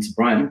London to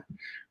Brighton,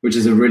 which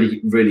is a really,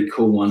 really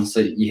cool one. So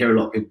you hear a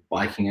lot of people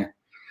biking it.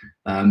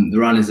 The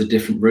run is a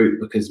different route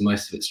because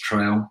most of it's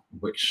trail,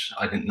 which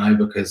I didn't know,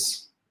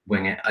 because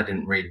wing it, I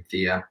didn't read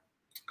the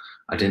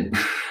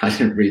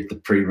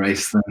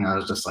pre-race thing. I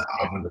was just like,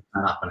 oh, I'm going to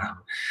turn up and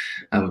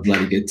have a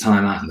bloody good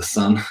time out in the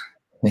sun.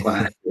 But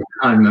I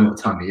don't remember what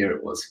time of year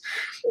it was.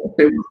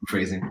 It was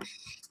freezing.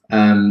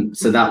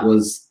 So that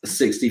was a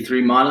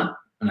 63 miler,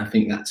 and I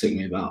think that took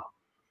me about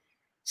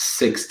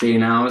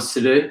 16 hours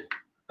to do.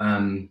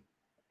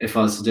 If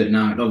I was to do it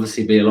now, it'd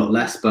obviously be a lot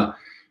less, but I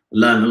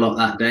learned a lot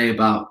that day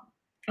about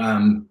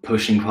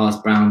pushing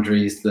past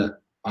boundaries that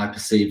I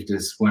perceived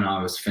as when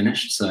I was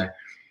finished. So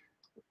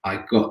I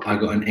got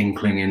an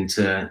inkling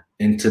into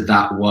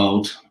that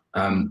world,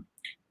 and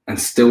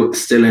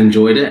still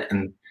enjoyed it.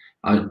 And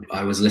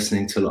I was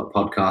listening to a lot of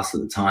podcasts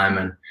at the time,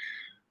 and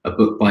a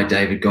book by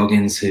David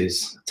Goggins,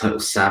 who's a total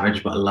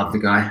savage, but I love the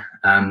guy.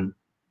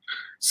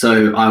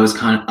 So I was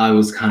kind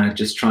of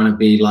just trying to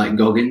be like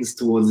Goggins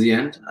towards the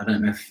end. I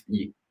don't know if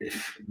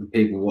the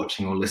people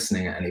watching or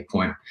listening at any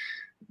point,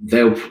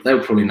 they'll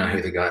probably know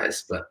who the guy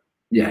is, but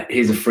yeah,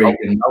 he's a freak.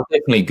 I'll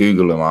definitely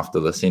Google him after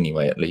this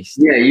anyway, at least.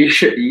 Yeah, you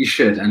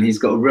should. And he's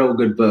got a real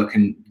good book,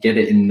 and get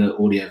it in the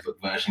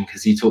audiobook version,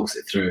 because he talks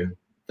it through, and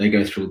they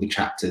go through all the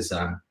chapters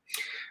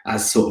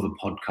as sort of a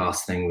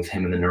podcast thing with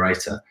him and the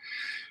narrator.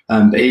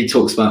 But he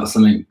talks about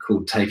something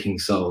called taking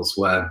souls,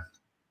 where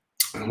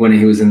when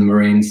he was in the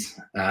Marines,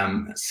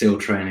 SEAL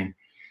training,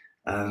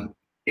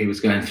 he was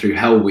going through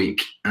Hell Week,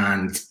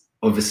 and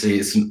obviously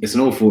it's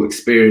an awful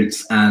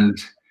experience, and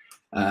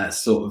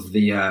sort of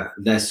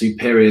their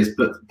superiors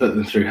put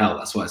them through hell.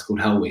 That's why it's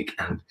called Hell Week.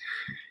 And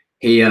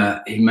he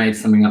made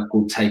something up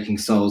called Taking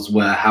Souls,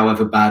 where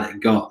however bad it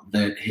got,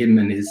 that him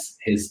and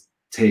his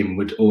team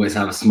would always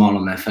have a smile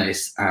on their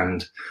face,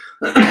 and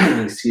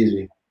excuse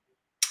me,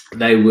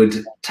 they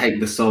would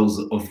take the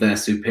souls of their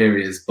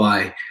superiors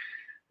by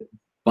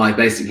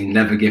basically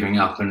never giving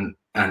up,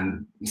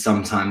 and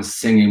sometimes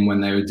singing when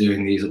they were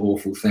doing these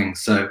awful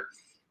things. So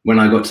when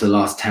I got to the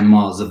last 10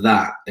 miles of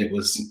that, it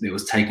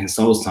was taking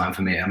souls time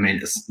for me. I mean,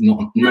 it's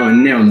not nowhere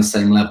near on the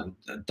same level.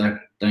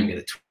 Don't get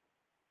it.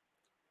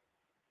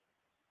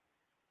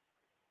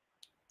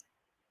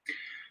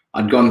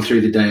 I'd gone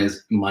through the day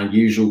as my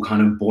usual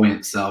kind of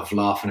buoyant self,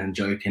 laughing and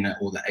joking at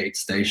all the aid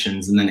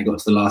stations, and then it got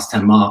to the last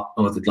 10 mile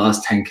or the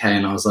last 10K,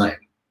 and I was like,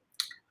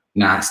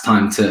 nah, it's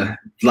time to,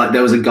 like,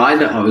 there was a guy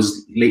that I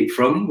was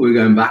leapfrogging. We were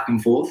going back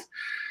and forth,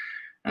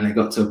 and it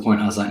got to a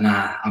point I was like,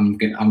 nah,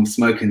 I'm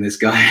smoking this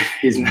guy.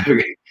 He's never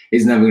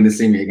going to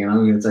see me again.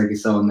 I'm going to take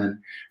his soul. And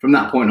then from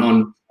that point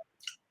on,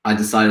 I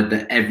decided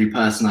that every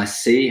person I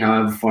see,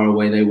 however far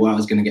away they were, I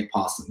was going to get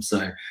past them.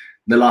 So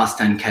the last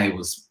 10K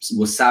was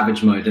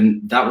savage mode,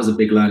 and that was a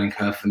big learning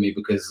curve for me,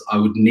 because I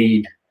would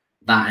need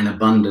that in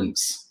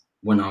abundance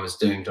when I was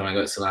doing John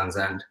O'Groats to Land's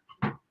End.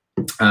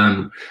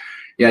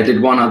 Yeah, I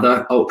did one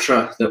other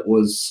ultra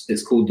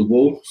it's called The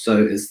Wall.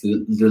 So it's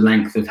the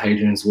length of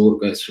Hadrian's Wall.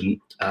 It goes from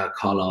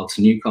Carlisle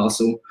to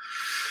Newcastle.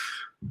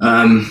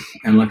 And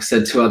like I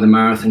said, 2 other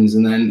marathons,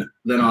 and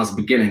then I was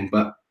beginning.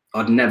 But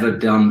I'd never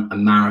done a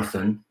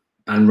marathon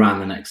and ran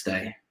the next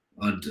day.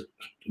 I'd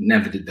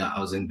never did that.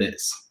 I was in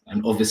bits.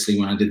 And obviously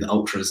when I did the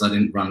ultras, I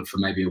didn't run for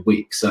maybe a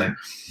week. So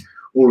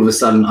all of a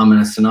sudden I'm in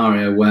a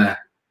scenario where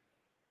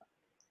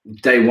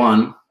day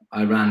one,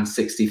 I ran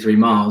 63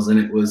 miles and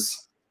it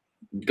was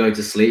go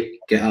to sleep,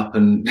 get up,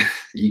 and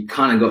you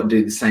kind of got to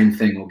do the same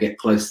thing or get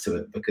close to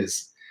it,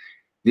 because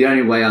the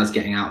only way I was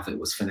getting out of it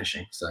was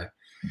finishing. So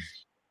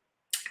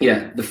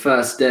yeah, the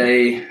first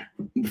day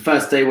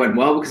went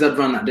well because I'd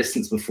run that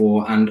distance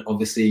before, and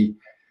obviously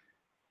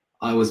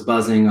I was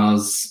buzzing. I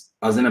was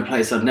in a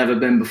place I'd never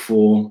been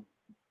before.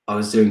 I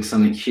was doing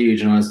something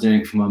huge, and I was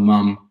doing it for my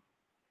mum.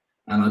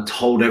 And I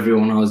told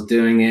everyone I was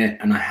doing it,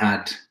 and I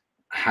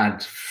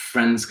had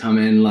friends come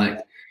in, like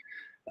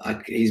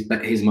he's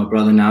my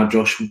brother now,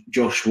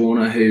 Josh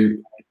Warner,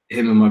 who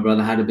him and my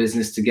brother had a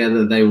business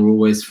together. They were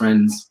always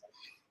friends.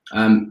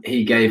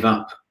 He gave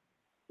up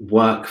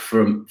work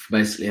for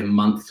basically a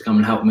month to come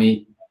and help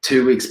me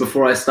 2 weeks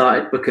before I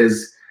started,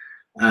 because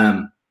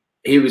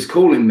he was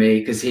calling me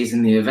because he's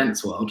in the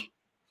events world.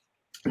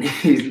 And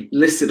he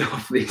listed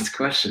off these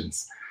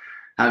questions.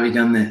 Have you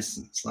done this?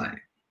 And it's like,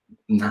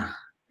 nah.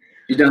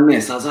 You done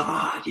this? I was like,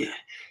 oh yeah.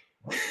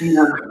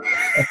 No.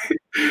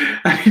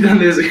 Have you done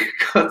this? It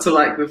got to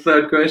like the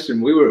third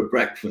question. We were at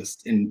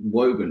breakfast in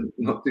Woburn,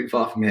 not too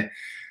far from here.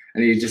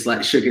 And he just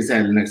like shook his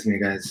head and next to me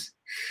goes,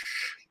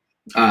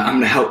 I'm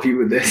going to help you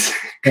with this.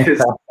 Because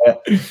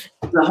the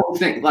whole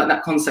thing, like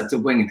that concept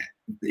of winging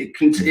it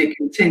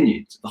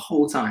continued the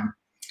whole time.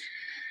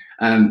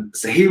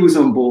 So he was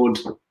on board,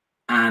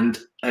 and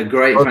a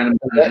great friend of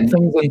mine.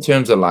 Things in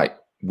terms of like,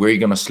 where are you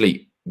going to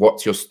sleep?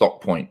 What's your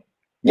stop point?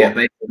 Yeah,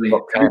 basically.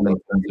 In terms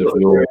of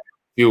your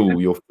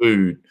fuel, your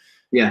food,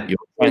 yeah, your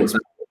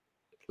transport.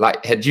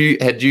 Like, had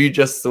you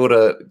just sort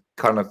of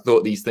kind of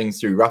thought these things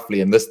through roughly?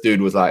 And this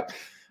dude was like,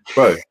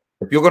 bro,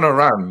 if you're going to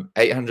run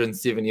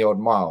 870 odd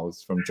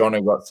miles from John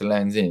O'Groats to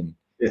Land's End,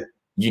 yeah,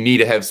 you need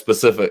to have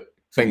specific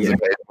things in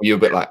place. You're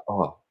a bit like,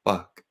 oh,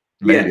 fuck.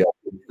 Maybe yeah.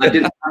 I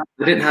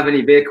didn't have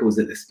any vehicles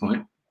at this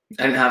point.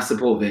 I didn't have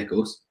support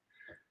vehicles.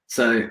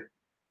 So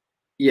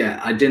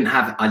yeah, I didn't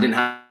have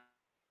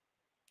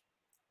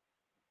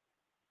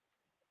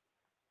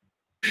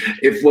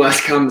if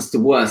worse comes to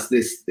worse,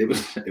 it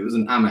was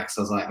an Amex.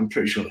 I was like, I'm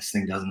pretty sure this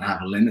thing doesn't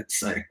have a limit,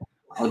 so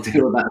I'll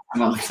deal with that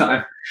some other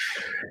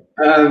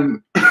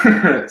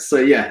time. So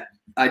yeah,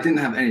 I didn't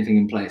have anything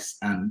in place.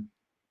 And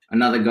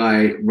another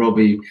guy,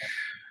 Robbie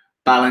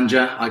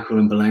Ballinger, I call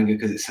him Belenga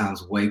because it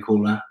sounds way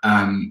cooler.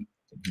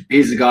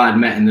 He's the guy I'd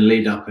met in the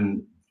lead up,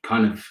 and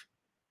kind of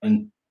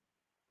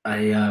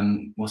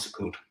what's it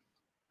called?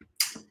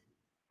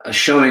 A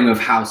showing of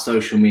how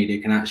social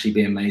media can actually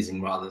be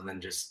amazing rather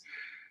than just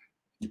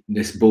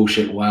this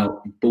bullshit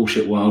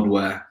world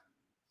where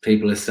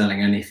people are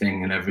selling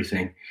anything and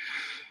everything.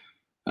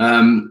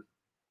 Again,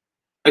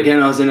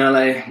 I was in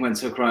LA, went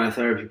to a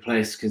cryotherapy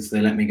place because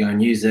they let me go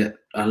and use it.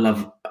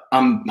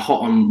 I'm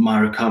hot on my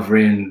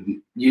recovery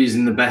and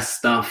using the best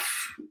stuff,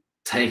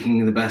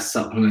 taking the best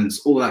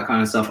supplements, all that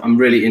kind of stuff. I'm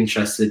really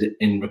interested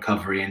in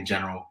recovery in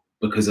general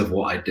because of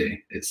what I do.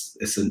 It's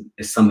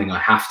something I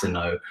have to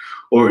know,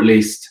 or at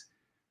least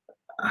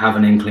have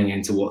an inkling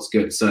into what's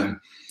good. So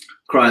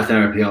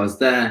cryotherapy, I was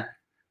there.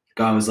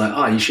 The guy was like,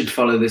 oh, you should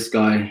follow this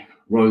guy,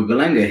 Roy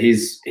Belenga.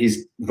 He's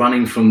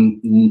running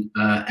from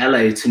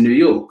LA to New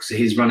York. So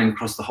he's running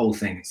across the whole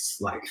thing.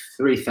 It's like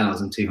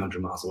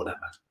 3,200 miles or whatever.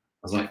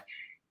 I was like,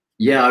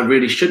 yeah, I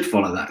really should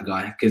follow that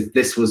guy, because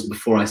this was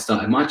before I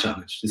started my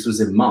challenge. This was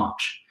in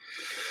March.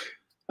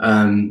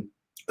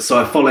 So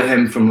I follow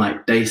him from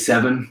like day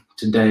 7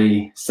 to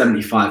day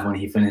 75 when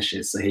he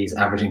finishes. So he's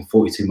averaging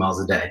 42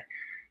 miles a day.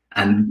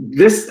 And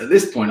at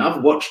this point,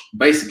 I've watched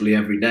basically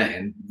every day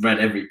and read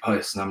every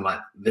post, and I'm like,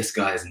 this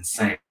guy is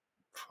insane.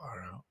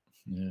 Far out.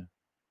 Yeah.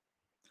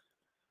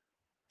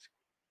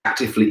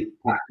 Actively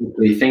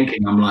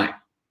thinking, I'm like,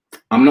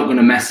 I'm not going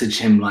to message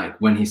him like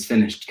when he's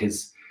finished,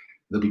 because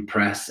there'll be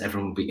press,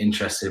 everyone will be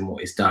interested in what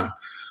he's done.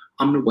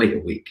 I'm going to wait a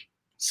week.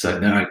 So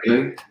there I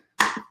go,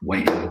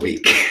 waiting a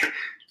week.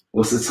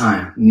 What's the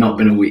time? Not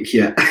been a week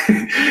yet.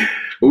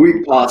 A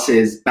week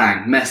passes,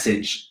 bang,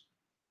 message.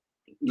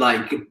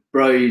 Like,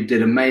 bro, you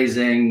did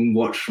amazing.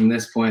 Watch from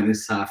this point. This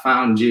is how I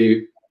found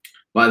you.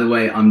 By the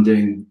way,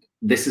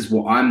 this is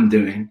what I'm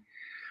doing.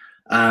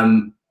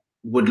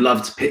 Would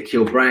love to pick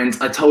your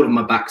brains. I told him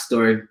my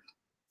backstory.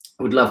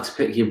 Would love to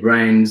pick your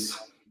brains.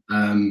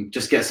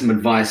 Just get some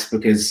advice,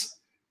 because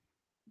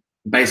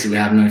basically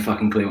I have no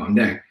fucking clue what I'm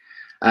doing.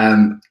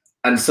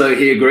 And so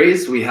he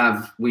agrees. We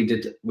had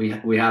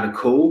a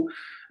call,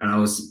 and I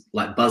was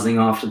like buzzing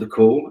after the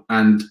call.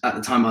 And at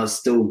the time I was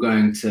still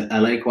going to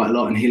LA quite a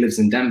lot, and he lives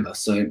in Denver.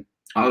 So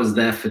I was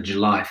there for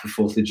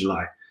 4th of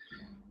July.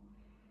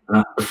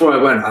 Before I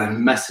went, I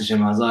messaged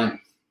him. I was like,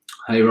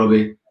 hey,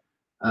 Robbie,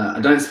 I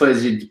don't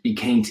suppose you'd be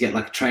keen to get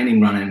like a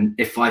training run in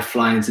if I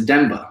fly into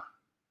Denver?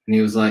 And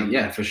he was like,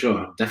 yeah, for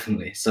sure,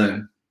 definitely.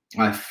 So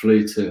I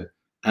flew to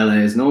LA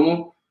as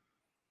normal,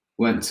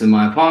 went to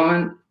my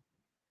apartment,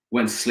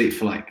 went to sleep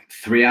for like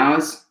 3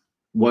 hours,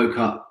 woke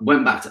up,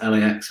 went back to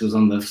LAX, was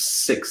on the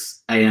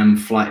 6 a.m.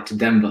 flight to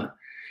Denver.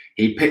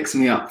 He picks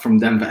me up from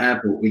Denver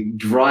airport. We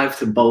drive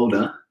to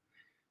Boulder,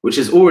 which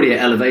is already at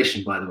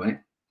elevation, by the way.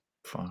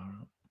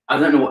 I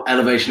don't know what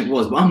elevation it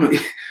was, but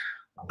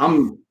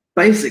I'm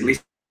basically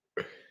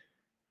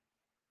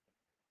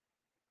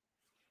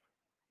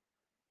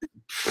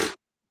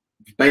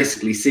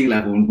sea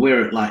level, and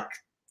we're at like,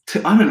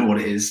 I don't know what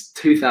it is,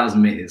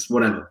 2,000 meters,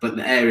 whatever, but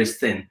the air is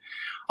thin.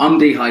 I'm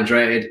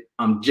dehydrated,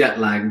 I'm jet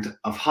lagged,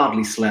 I've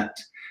hardly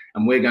slept,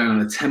 and we're going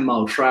on a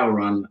 10-mile trail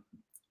run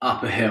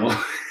up a hill,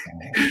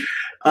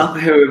 up a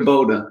hill in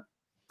Boulder.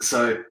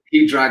 So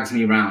he drags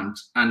me around,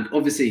 and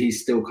obviously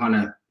he's still kind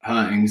of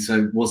hurting,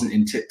 so wasn't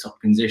in tip-top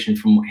condition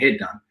from what he'd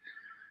done.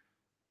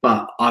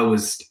 But I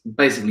was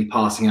basically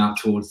passing out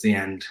towards the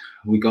end.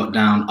 We got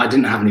down. I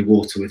didn't have any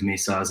water with me,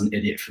 so I was an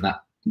idiot for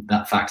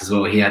that fact as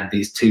well. He had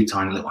these 2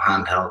 tiny little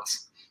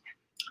handhelds.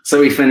 So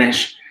we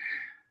finish.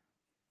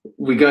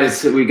 We go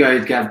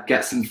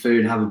get some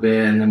food, have a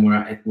beer, and then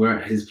we're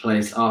at his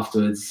place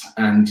afterwards.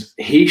 And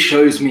he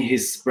shows me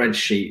his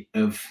spreadsheet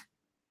of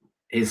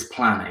his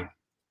planning.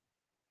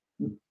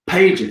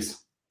 Pages.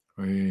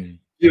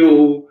 Really?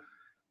 Fuel,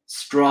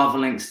 Strava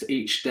links to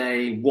each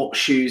day, what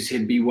shoes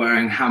he'd be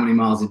wearing, how many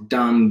miles he'd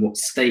done, what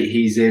state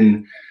he's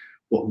in,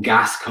 what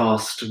gas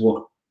cost,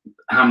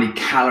 how many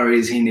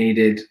calories he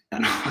needed.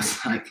 And I was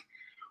like,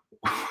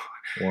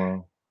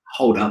 wow,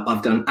 hold up,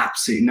 I've done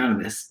absolutely none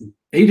of this.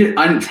 I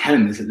didn't tell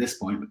him this at this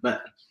point,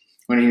 but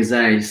when he was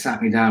there, he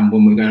sat me down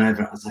when we were going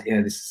over it. I was like,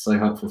 yeah, this is so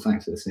helpful,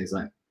 thanks for this. And he's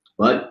like,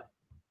 what?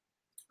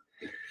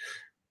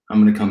 I'm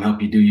gonna come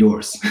help you do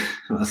yours.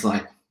 I was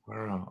like,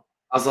 wow.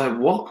 I was like,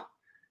 what?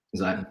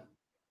 He's like,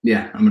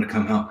 yeah, I'm going to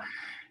come help.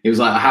 He was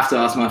like, I have to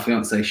ask my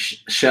fiance,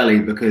 Shelley,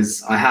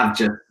 because I have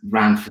just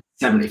ran for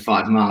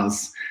 75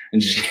 miles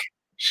and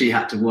she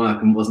had to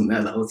work and wasn't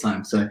there the whole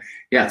time. So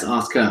he had to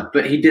ask her,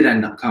 but he did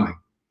end up coming.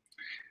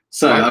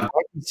 So like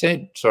you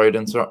said, sorry to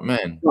interrupt,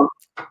 man,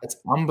 it's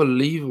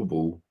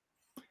unbelievable.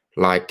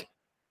 Like,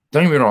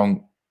 don't get me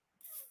wrong,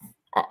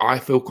 I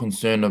feel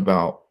concerned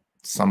about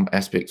some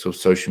aspects of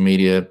social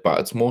media,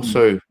 but it's more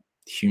so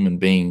human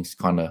beings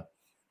kind of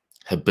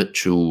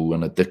habitual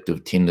and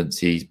addictive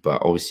tendencies.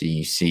 But obviously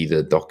you see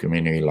the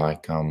documentary,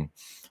 like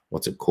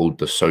what's it called,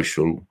 the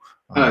social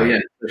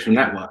social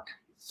network,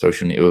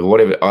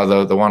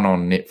 whatever, the one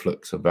on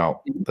Netflix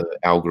about the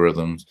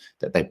algorithms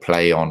that they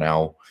play on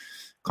our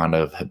kind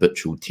of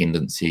habitual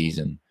tendencies.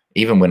 And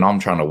even when I'm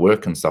trying to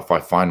work and stuff, I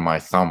find my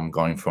thumb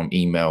going from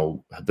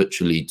email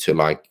habitually to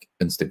like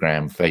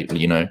Instagram,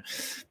 you know.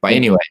 But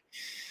anyway,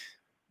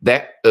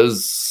 that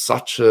is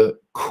such a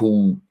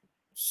cool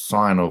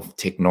sign of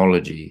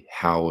technology,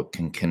 how it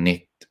can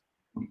connect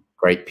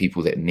great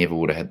people that never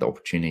would have had the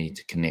opportunity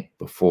to connect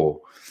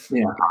before.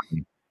 Yeah.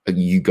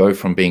 You go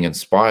from being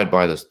inspired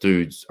by this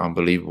dude's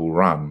unbelievable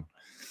run,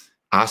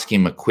 ask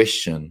him a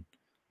question,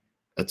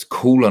 it's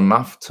cool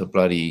enough to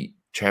bloody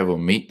travel,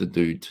 meet the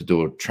dude to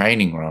do a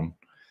training run.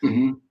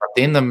 But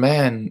then the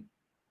man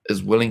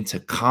is willing to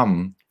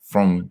come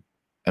from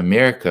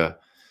America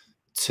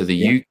to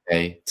the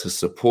UK to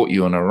support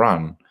you on a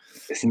run.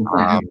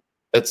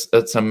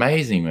 It's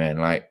amazing, man.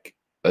 Like,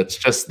 it's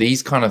just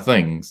these kind of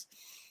things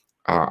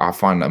I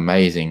find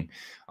amazing.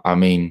 I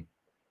mean,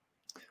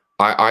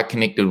 I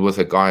connected with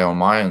a guy on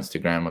my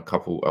Instagram a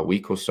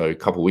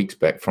couple weeks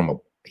back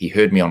he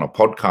heard me on a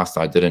podcast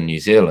I did in New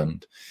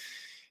Zealand.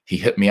 He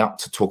hit me up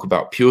to talk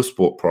about Pure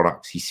Sport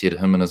products. He said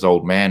him and his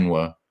old man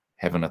were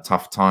having a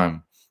tough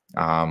time.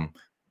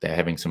 They're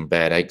having some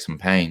bad aches and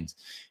pains,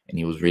 and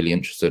he was really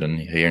interested in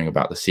hearing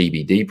about the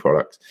CBD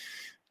products.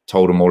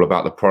 Told him all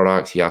about the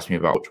products. He asked me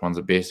about which one's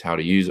the best, how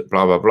to use it,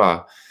 blah, blah,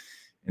 blah.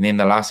 And then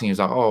the last thing he was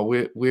like, oh,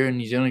 we're in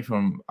New Zealand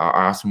from,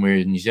 I asked him where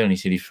in New Zealand. He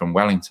said he's from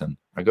Wellington.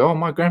 I go, oh,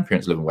 my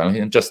grandparents live in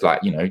Wellington. And just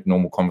like, you know,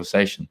 normal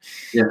conversation.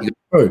 Yeah. He goes,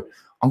 bro,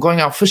 I'm going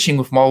out fishing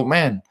with my old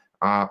man.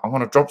 I'm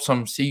going to drop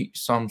some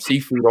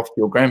seafood off to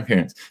your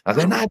grandparents. I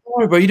said, nah, don't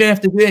worry, bro, you don't have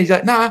to do that. He's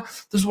like, nah,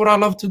 this is what I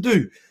love to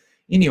do.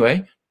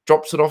 Anyway,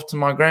 drops it off to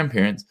my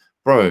grandparents.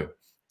 Bro,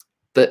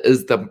 that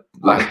is the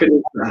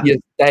happiest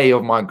day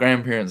of my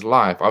grandparents'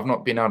 life. I've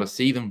not been able to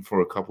see them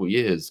for a couple of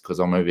years because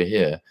I'm over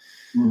here.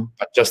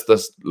 But just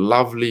this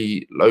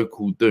lovely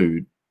local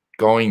dude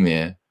going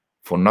there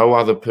for no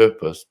other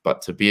purpose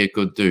but to be a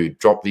good dude,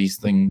 drop these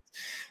things.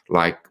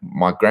 Like,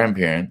 my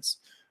grandparents,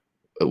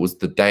 it was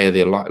the day of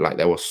their life. Like,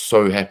 they were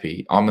so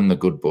happy. I'm in the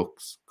good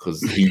books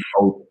because he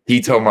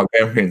told my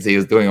grandparents he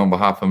was doing on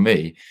behalf of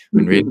me,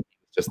 when really he was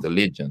just a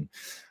legend.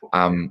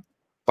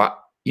 But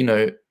you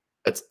know,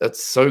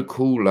 it's so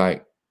cool,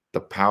 like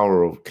the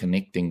power of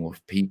connecting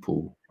with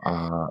people.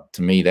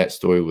 To me, that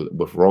story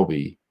with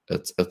Robbie,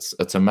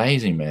 it's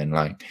amazing, man.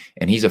 Like,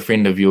 and he's a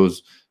friend of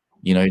yours,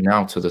 you know,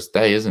 now to this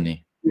day, isn't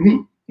he?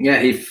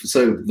 Yeah,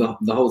 so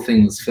the whole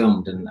thing was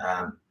filmed, and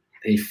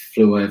he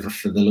flew over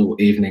for the little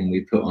evening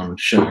we put on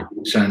showing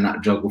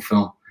that joggle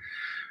film.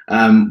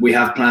 We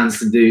have plans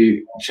to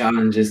do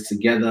challenges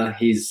together.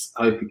 He's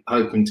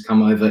hoping to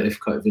come over if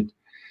COVID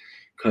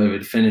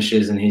COVID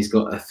finishes and he's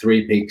got a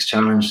 3 peaks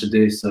challenge to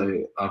do.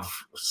 So I've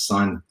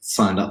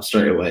signed up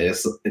straight away.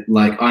 It's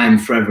like I am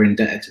forever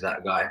indebted to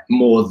that guy,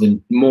 more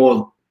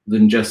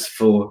than just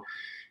for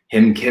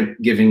him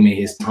giving me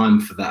his time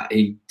for that.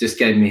 He just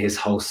gave me his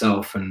whole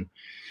self and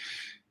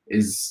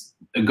is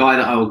a guy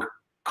that I'll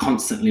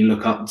constantly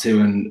look up to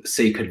and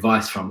seek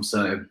advice from.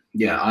 So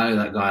yeah, I owe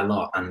that guy a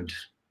lot. And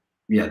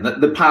yeah,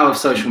 the power of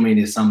social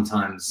media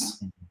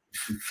sometimes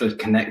for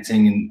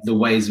connecting in the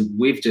ways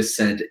we've just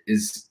said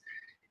is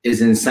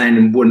insane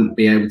and wouldn't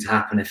be able to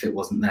happen if it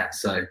wasn't there.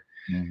 So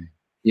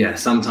yeah,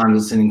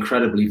 sometimes it's an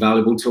incredibly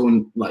valuable tool.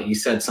 And like you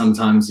said,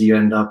 sometimes you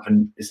end up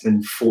and it's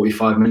been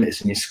 45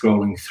 minutes and you're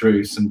scrolling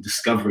through some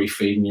discovery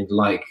feed and you're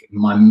like,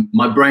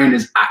 my brain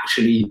is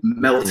actually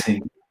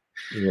melting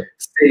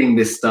seeing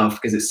this stuff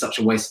because it's such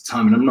a waste of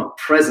time and I'm not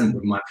present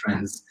with my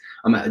friends.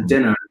 I'm at a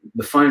dinner,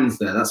 the phone's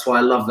there. That's why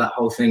I love that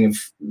whole thing of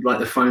like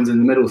the phones in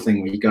the middle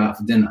thing where you go out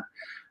for dinner.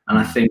 And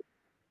I think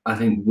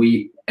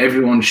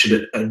everyone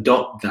should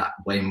adopt that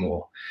way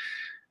more.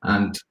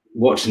 And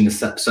watching the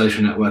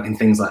social network and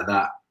things like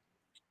that,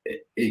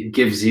 it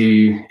gives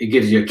you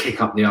a kick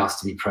up the arse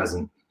to be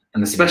present.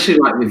 And especially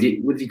like with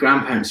your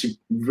grandparents, you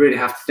really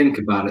have to think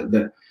about it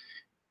that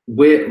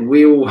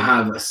we all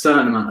have a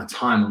certain amount of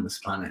time on this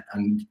planet,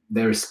 and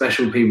there are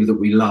special people that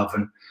we love,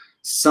 and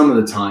some of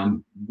the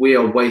time we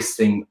are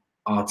wasting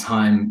our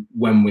time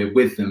when we're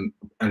with them,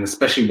 and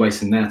especially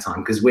wasting their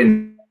time because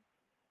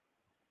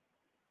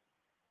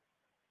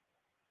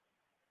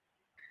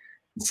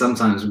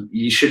sometimes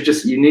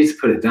you need to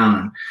put it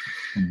down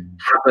and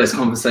have those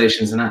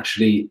conversations and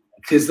actually,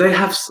 because they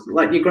have,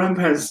 like your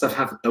grandparents and stuff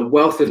have a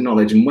wealth of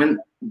knowledge, and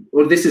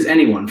or this is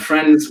anyone,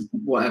 friends,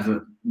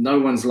 whatever, no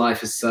one's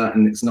life is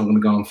certain, it's not going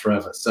to go on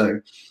forever. So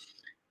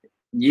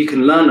you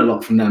can learn a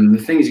lot from them. The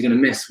things you're going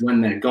to miss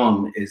when they're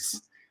gone is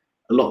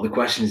a lot of the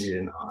questions you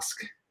didn't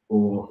ask,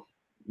 or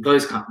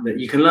those that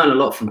you can learn a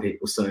lot from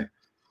people. So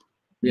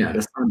yeah,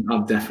 that's something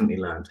I've definitely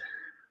learned.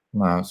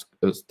 No,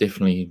 it's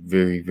definitely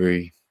very,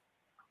 very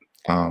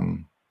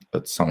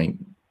it's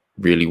something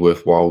really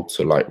worthwhile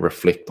to like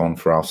reflect on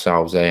for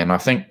ourselves, and I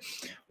think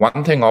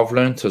one thing I've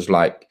learned is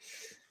like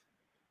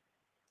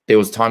there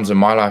was times in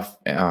my life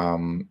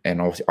and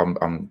obviously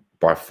I'm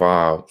by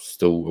far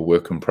still a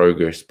work in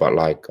progress, but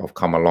like I've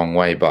come a long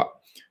way, but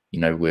you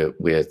know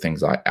where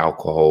things like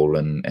alcohol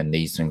and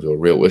these things are a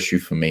real issue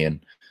for me,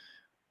 and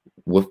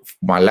with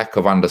my lack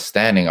of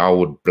understanding I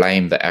would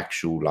blame the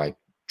actual like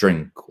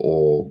drink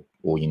or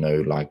you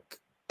know like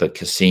the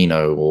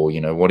casino or you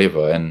know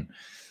whatever, and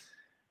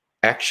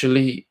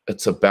actually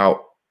it's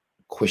about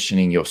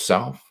questioning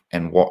yourself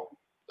and what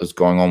is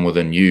going on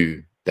within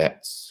you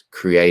that's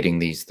creating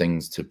these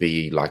things to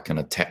be like an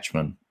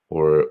attachment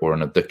or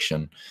an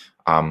addiction.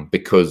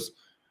 Because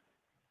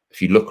if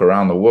you look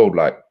around the world,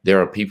 like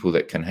there are people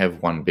that can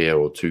have 1 beer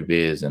or 2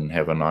 beers and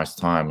have a nice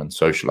time and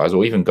socialize,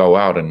 or even go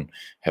out and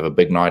have a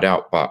big night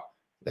out, but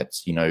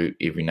that's, you know,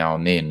 every now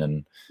and then,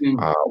 and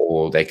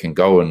or they can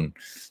go and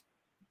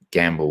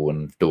gamble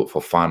and do it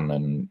for fun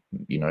and,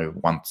 you know,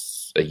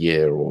 once a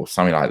year or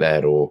something like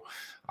that, or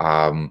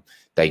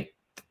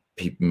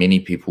many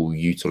people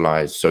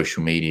utilize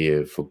social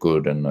media for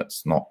good and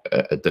it's not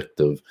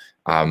addictive.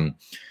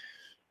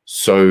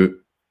 So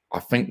I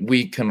think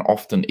we can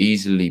often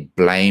easily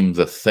blame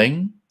the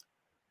thing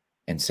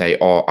and say,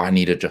 oh, I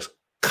need to just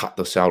cut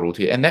this out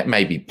altogether. And that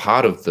may be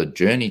part of the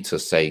journey to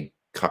say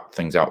cut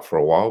things out for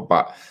a while.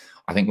 But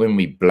I think when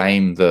we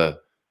blame the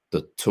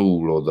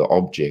tool or the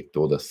object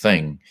or the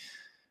thing,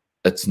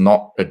 it's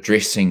not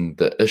addressing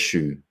the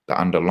issue, the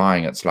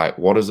underlying. It's like,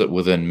 what is it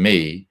within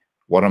me?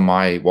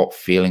 What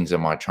feelings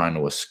am I trying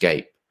to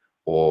escape?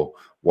 Or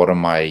what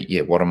am I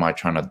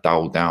trying to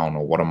dull down?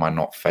 Or what am I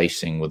not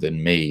facing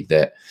within me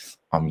that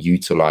I'm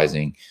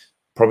utilizing,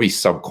 probably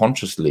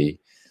subconsciously,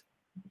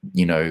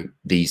 you know,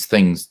 these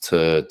things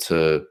to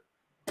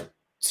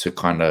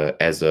kind of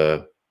as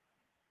a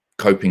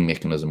coping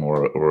mechanism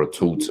or a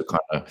tool to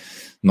kind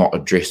of not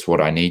address what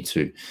I need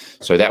to.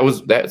 So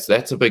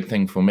that's a big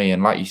thing for me.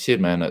 And like you said,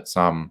 man, it's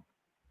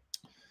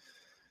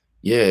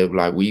yeah,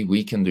 like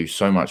we can do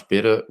so much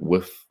better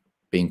with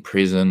being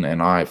present.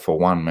 And I, for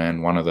one,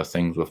 man, one of the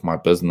things with my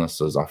business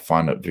is I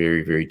find it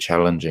very, very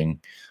challenging.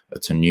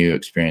 It's a new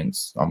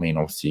experience. I mean,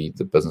 obviously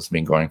the business has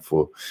been going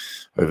for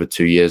over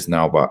 2 years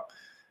now, but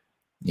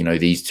you know,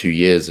 these 2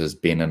 years has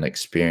been an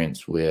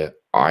experience where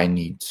I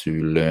need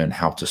to learn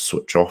how to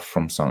switch off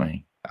from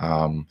something.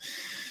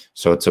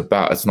 So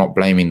it's not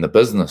blaming the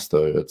business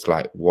though. It's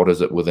like, what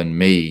is it within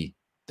me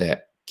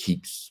that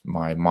keeps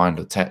my mind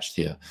attached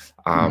here?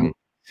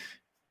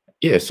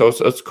 Yeah, so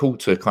it's cool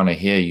to kind of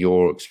hear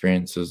your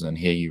experiences and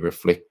hear you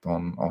reflect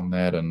on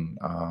that, and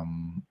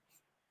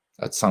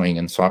it's something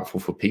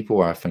insightful for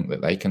people, I think,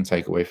 that they can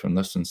take away from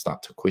this and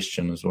start to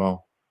question as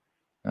well.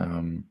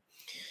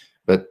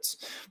 But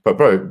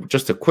bro,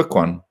 just a quick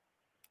one.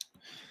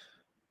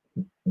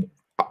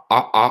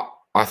 I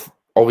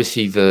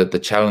obviously the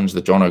challenge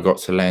that Jono got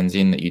to lands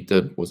in that you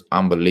did was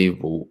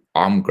unbelievable.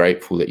 I'm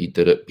grateful that you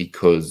did it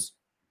because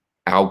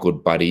our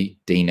good buddy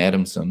Dean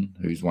Adamson,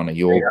 who's one of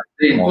your.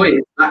 Dean, boy,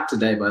 he's back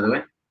today, by the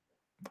way.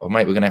 Oh,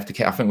 mate, we're gonna have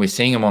to. I think we're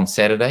seeing him on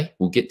Saturday.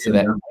 We'll get to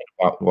that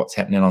about what's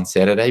happening on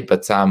Saturday.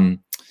 But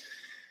I'm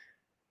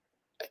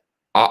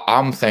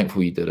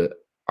thankful you did it.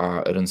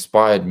 It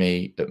inspired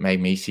me. It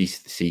made me see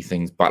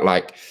things. But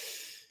like,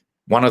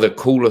 one of the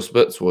coolest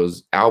bits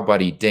was our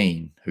buddy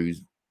Dean, who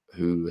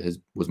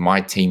was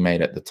my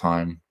teammate at the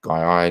time,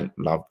 guy I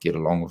loved, get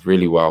along with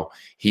really well.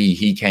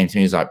 He came to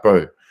me. He's like,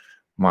 bro,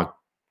 my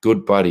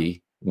good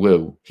buddy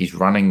Will, he's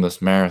running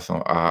this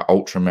marathon,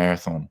 ultra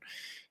marathon.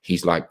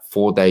 He's like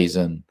 4 days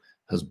in.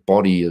 His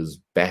body is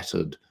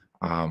battered.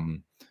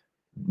 Dean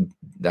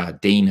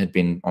had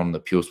been on the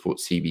Pure Sport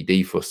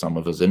CBD for some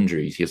of his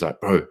injuries. He was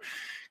like, bro,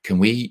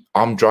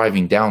 I'm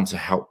driving down to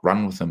help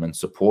run with him and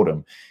support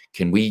him.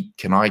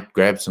 Can I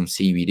grab some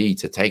CBD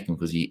to take him?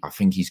 Because I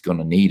think he's going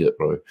to need it,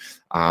 bro.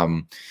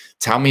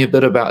 Tell me a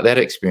bit about that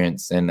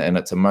experience. And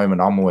it's a moment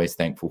I'm always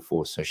thankful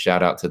for. So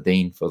shout out to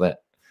Dean for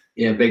that.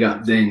 Yeah, big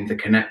up Dean, the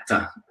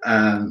connector.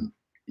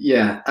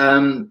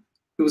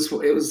 It was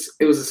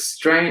a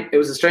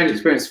strange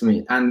experience for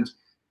me. And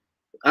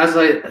as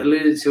I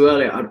alluded to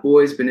earlier, I'd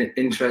always been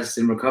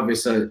interested in recovery.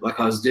 So like,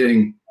 I was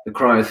doing the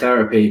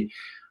cryotherapy.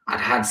 I'd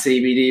had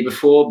CBD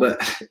before,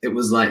 but it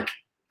was like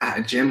at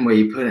a gym where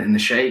you put it in the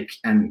shake,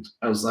 and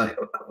I was like,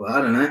 well,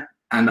 I don't know.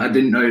 And I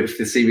didn't know if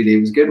the CBD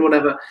was good,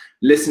 whatever.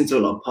 Listened to a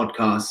lot of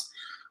podcasts,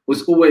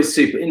 was always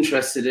super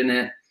interested in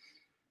it.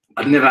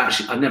 I'd never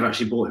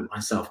actually bought it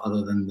myself,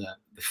 other than the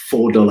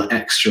 $4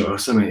 extra or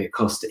something it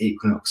cost at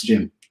Equinox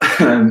Gym.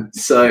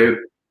 So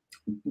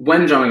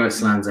when Jumping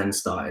Goats Land's End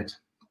started,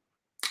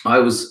 I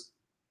would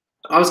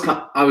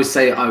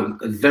say I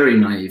was very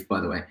naive, by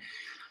the way.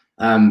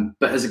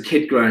 But as a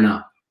kid growing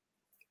up,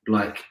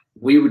 like,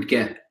 we would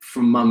get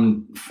from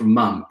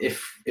mum,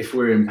 if we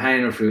were in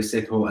pain or if we were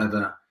sick or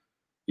whatever,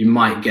 you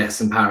might get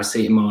some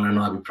paracetamol and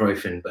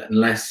ibuprofen, but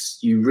unless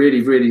you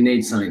really, really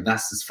need something,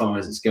 that's as far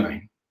as it's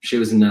going. She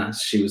was a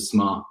nurse, she was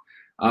smart.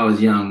 I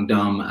was young,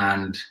 dumb,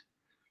 and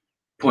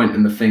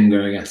pointing the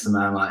finger against the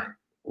man, like,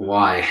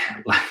 why?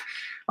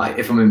 Like,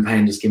 if I'm in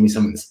pain, just give me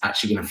something that's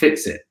actually gonna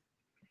fix it.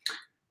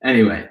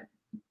 Anyway,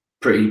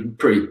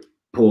 pretty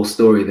poor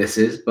story this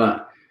is,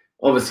 but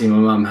obviously my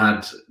mum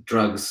had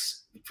drugs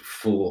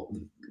for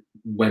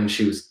when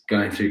she was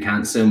going through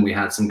cancer, and we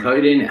had some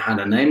codeine. It had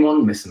a name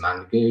on, Miss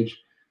Amanda GOODGE.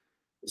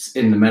 It's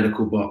in the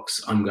medical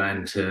box. I'm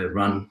going to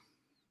run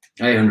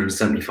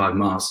 875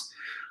 miles.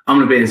 I'm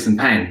gonna be in some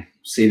pain.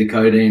 See the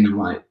codeine, I'm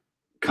like,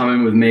 come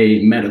in with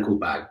me, medical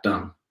bag,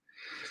 done.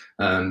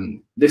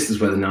 This is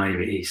where the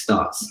naivety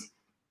starts.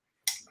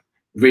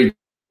 Read.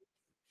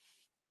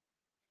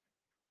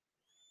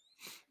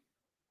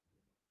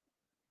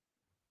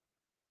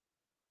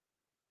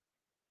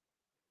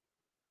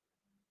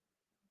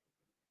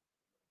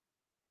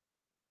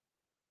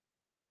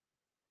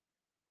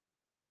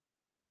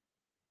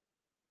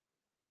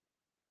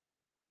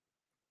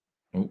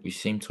 Oh, we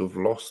seem to have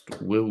lost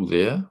Will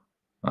there.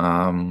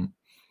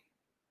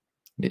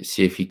 Let's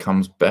see if he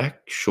comes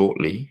back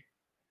shortly.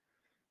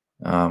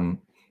 I'll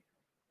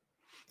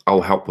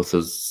help with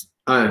his.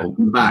 Oh,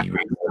 back.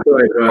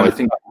 Sorry, bro. I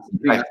think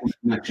that's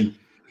connection.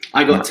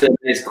 I got to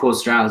this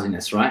cause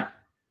drowsiness, right?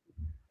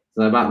 Is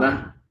that about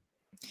that?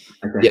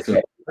 Okay, yeah,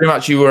 so pretty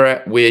much you were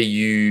at where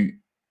you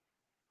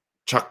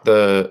chucked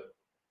the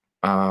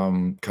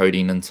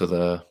codeine into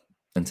the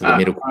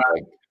medical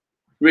bag.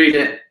 Read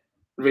it.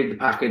 Read the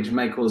package.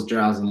 May cause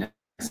drowsiness.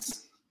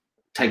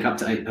 Take up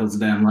to 8 pills a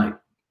day. I'm like,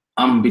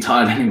 I'm gonna be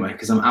tired anyway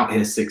because I'm out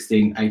here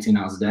 16, 18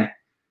 hours a day.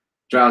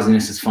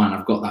 Drowsiness is fine.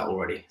 I've got that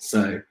already.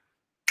 So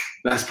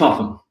let's pop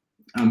them.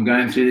 I'm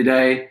going through the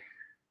day.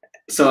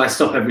 So I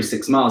stop every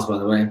 6 miles, by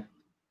the way.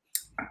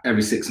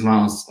 Every 6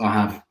 miles, I'll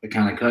have a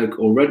can of Coke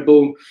or Red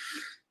Bull,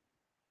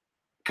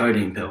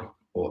 codeine pill,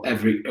 or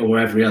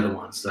every other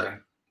one. So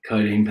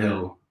codeine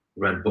pill,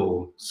 Red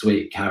Bull,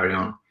 sweet, carry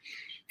on.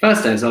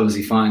 First day is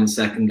obviously fine.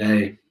 Second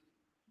day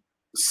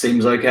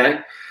seems okay.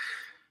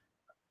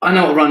 I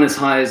know what runner's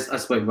high is. I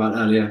spoke about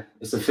earlier.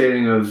 It's a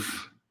feeling of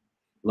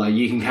like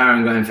you can carry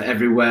on going for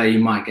everywhere. You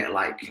might get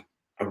like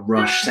a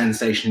rush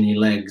sensation in your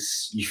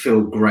legs. You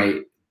feel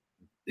great.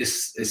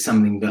 This is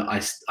something that I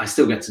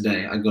still get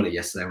today. I got it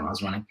yesterday when I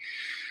was running.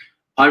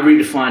 I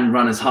redefined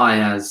runner's high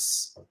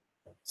as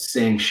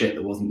seeing shit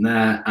that wasn't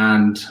there.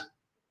 And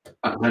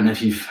I don't know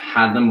if you've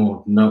had them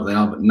or know what they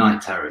are, but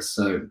night terrors.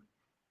 So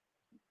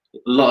a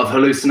lot of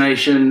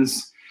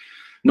hallucinations,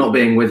 not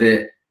being with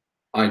it.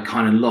 I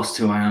kind of lost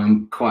who I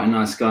am. Quite a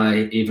nice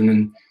guy, even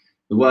in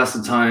the worst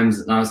of times.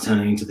 And I was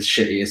turning into the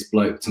shittiest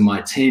bloke to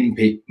my team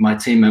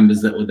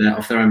members that were there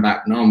off their own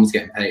back. No one was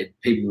getting paid.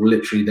 People were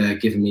literally there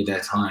giving me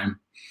their time,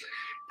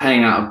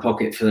 paying out of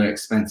pocket for their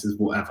expenses,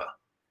 whatever.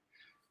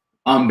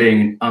 I'm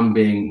being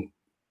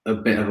a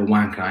bit of a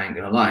wanker, I ain't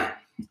gonna lie.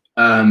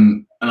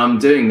 And I'm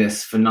doing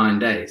this for 9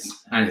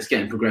 days, and it's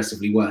getting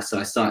progressively worse. So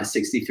I start at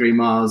 63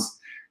 miles,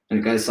 and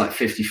it goes like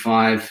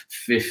 55,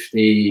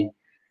 50,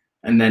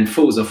 and then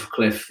falls off a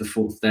cliff the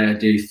 4th day. I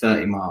do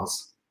 30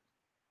 miles.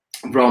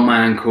 Roll my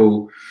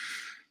ankle.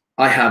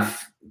 I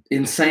have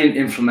insane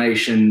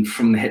inflammation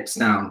from the hips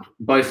down,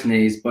 both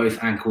knees,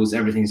 both ankles,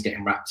 everything's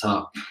getting wrapped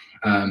up.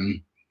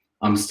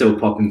 I'm still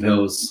popping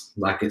pills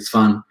like it's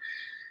fun.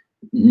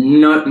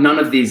 None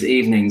of these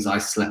evenings I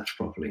slept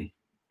properly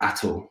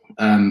at all.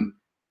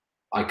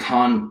 I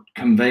can't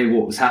convey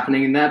what was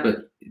happening in there,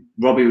 but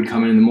Robbie would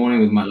come in the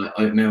morning with my like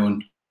oatmeal,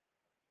 and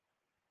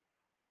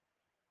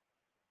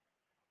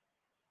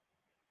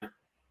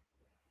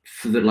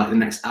for the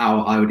next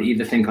hour, I would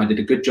either think I did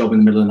a good job in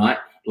the middle of the night,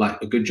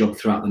 like a good job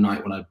throughout the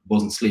night when I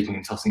wasn't sleeping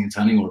and tossing and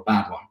turning, or a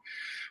bad one,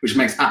 which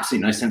makes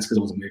absolutely no sense because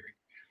I wasn't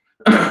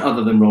moving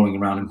other than rolling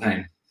around in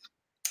pain.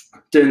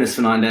 Doing this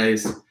for 9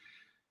 days,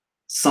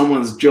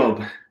 someone's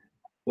job,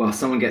 well,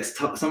 someone gets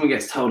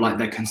told like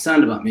they're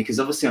concerned about me because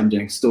obviously I'm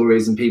doing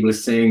stories and people are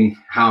seeing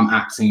how I'm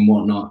acting and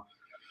whatnot.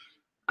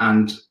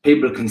 And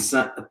people are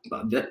concerned,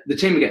 the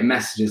team are getting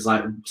messages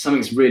like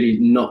something's really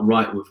not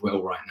right with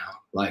Will right now.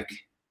 Like,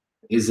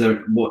 is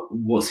there,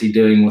 what's he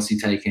doing? What's he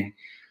taking?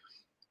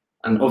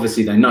 And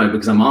obviously they know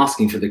because I'm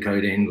asking for the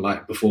codeine,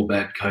 like before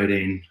bed,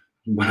 codeine,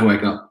 when I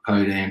wake up,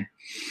 codeine.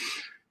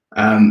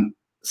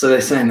 So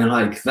they're saying, they're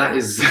like, that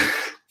is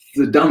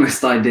the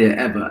dumbest idea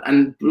ever.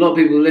 And a lot of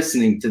people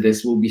listening to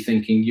this will be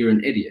thinking you're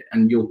an idiot,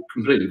 and you're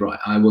completely right.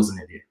 I was an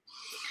idiot.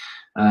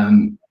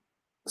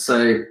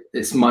 So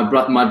it's my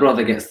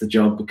brother gets the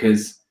job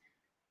because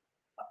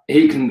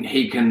he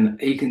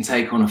can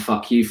take on a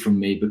fuck you from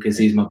me because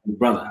he's my big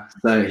brother.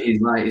 So he's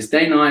like, it's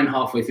day 9,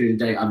 halfway through the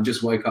day. I've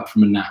just woke up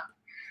from a nap.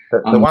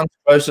 The ones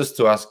closest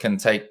to us can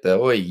take the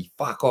oi,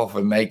 fuck off,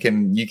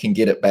 and you can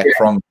get it back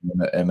from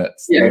them, and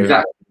it's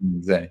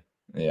exactly.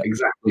 Yeah,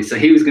 exactly. So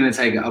he was going to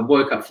take it. I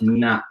woke up from a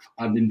nap.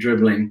 I've been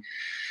dribbling.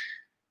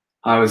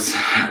 I was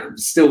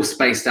still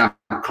spaced out,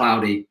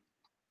 cloudy.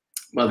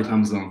 Brother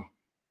comes along.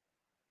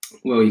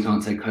 Well, you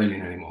can't take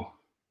codeine anymore.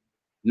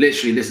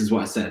 Literally, this is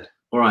what I said.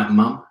 All right,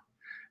 mum,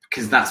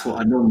 because that's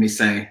what I normally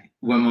say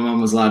when my mum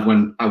was alive,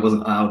 when I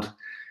wasn't allowed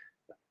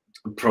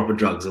proper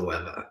drugs or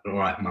whatever. All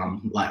right,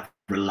 mum, like,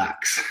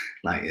 relax,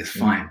 like, it's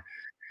fine.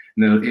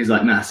 No, he's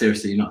like, nah,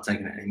 seriously, you're not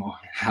taking it anymore.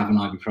 Have an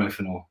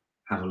ibuprofen or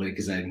have a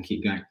Lucozade and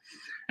keep going.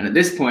 And at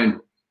this point,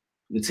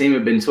 the team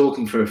had been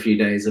talking for a few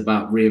days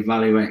about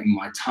reevaluating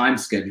my time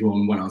schedule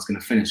and when I was going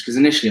to finish. Because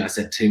initially I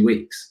said 2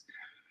 weeks,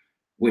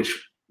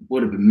 which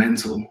would have been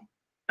mental.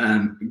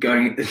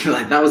 Going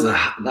like that was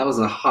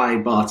a high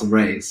bar to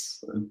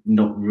raise.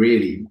 Not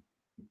really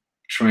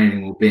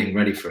training or being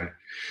ready for it.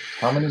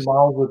 How many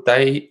miles a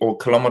day or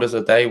kilometers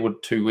a day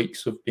would 2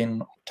 weeks have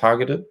been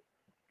targeted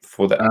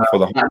for that? For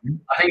the I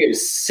think it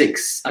was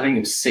 6. I think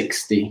it was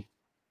 60.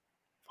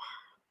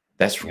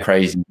 That's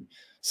crazy.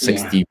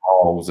 60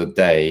 miles a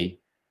day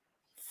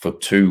for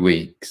 2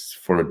 weeks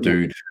for a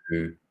dude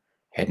who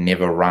had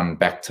never run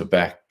back to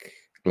back.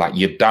 Like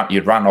you'd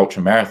run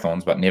ultra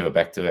marathons, but never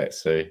back to back.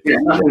 So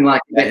nothing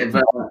like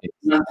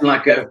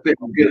a bit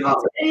of good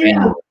heart.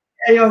 Yeah,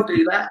 I'll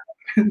do that.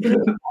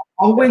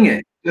 I'll wing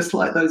it, just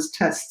like those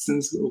tests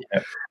in school.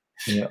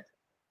 Yeah.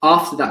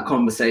 After that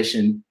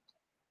conversation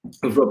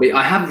with Robbie,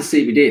 I have the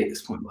CBD at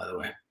this point, by the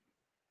way.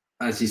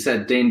 As you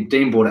said,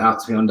 Dean brought it out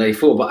to me on day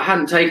 4, but I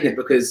hadn't taken it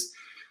because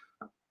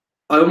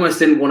I almost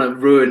didn't want to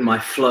ruin my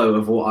flow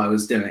of what I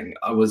was doing.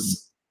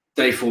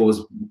 Day 4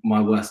 was my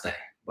worst day,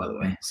 by the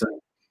way. So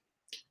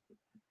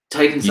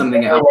taking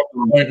something out.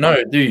 You don't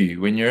know, do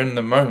you? When you're in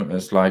the moment,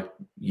 it's like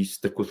you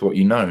stick with what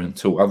you know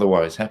until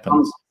otherwise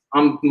happens.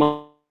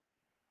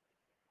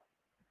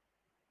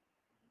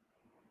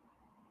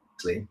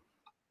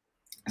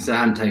 So I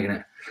hadn't taken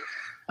it.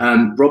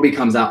 Robbie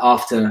comes out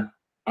after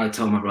I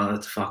told my brother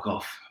to fuck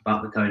off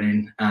about the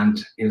codeine,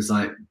 and he was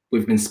like,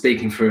 we've been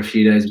speaking for a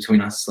few days between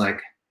us, like,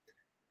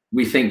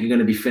 we think you're going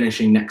to be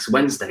finishing next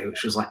Wednesday,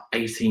 which was like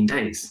 18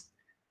 days.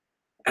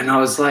 And I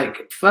was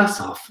like,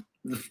 first off,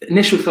 the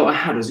initial thought I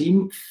had was,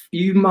 you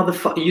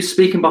motherfucker, you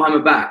speaking behind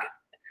my back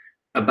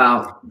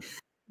about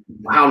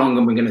how long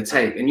am I going to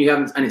take? And you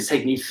haven't, and it's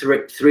taken you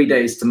three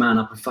days to man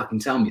up and fucking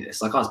tell me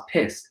this. Like, I was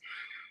pissed.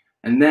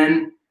 And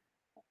then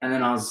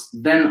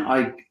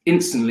I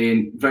instantly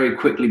and very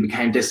quickly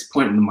became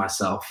disappointed in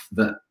myself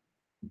that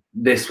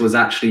this was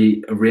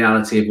actually a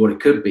reality of what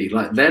it could be.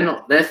 Like,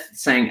 they're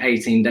saying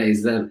 18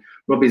 days.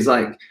 Robbie's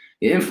like,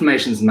 your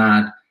inflammation's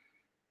mad.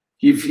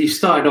 You've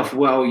started off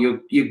well.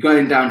 You're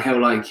going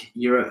downhill. Like,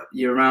 you're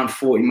around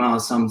 40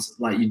 miles. Some,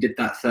 like, you did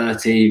that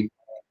 30.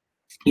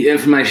 Your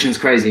inflammation is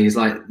crazy. He's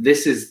like,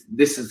 this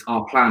is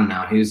our plan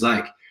now. He was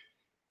like,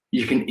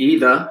 you can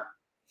either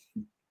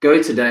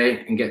go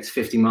today and get to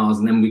 50 miles,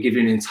 and then we give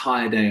you an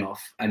entire day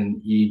off, and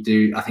you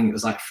do, I think it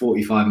was like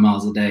 45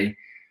 miles a day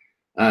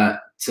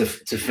to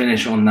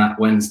finish on that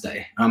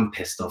Wednesday. I'm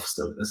pissed off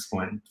still at this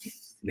point,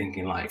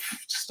 thinking like,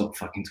 stop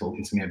fucking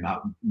talking to me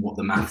about what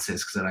the maths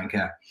is, because I don't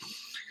care.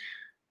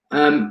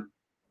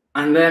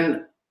 And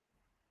then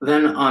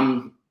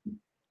I'm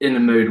in a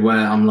mood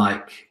where I'm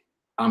like,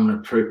 I'm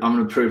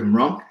gonna prove him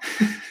wrong.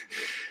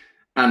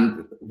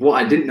 And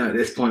what I didn't know at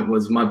this point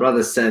was, my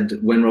brother said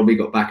when Robbie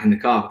got back in the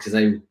car, because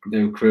they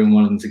were crewing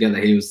one of them together,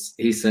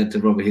 he said to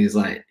Robbie, he's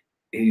like,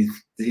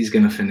 he's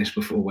gonna finish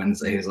before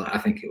Wednesday. He was like, I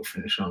think he'll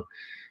finish on.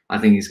 I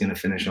think he's going to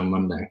finish on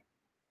Monday.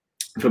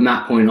 From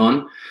that point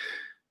on,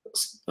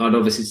 I'd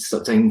obviously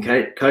stopped taking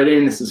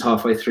codeine. This is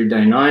halfway through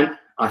day 9.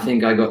 I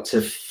think I got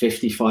to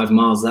 55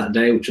 miles that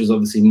day, which was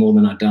obviously more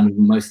than I'd done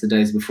most of the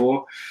days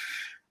before.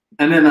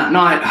 And then that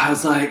night, I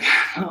was like,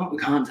 oh,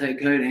 I can't take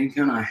codeine,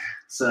 can I?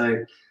 So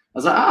I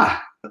was like, I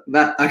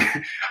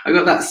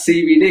got that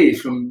CBD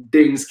from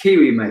Dean's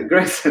Kiwi mate,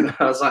 Grayson.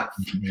 I was like,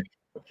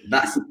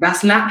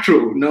 that's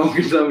natural. No one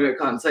can tell me I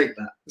can't take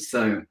that.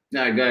 So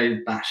I go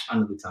bash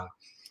under the tongue,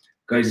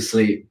 go to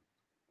sleep.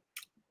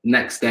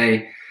 Next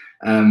day,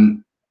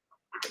 one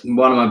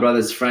of my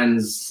brother's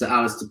friends,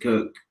 Alistair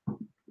Cook,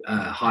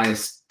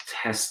 highest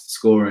test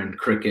scorer in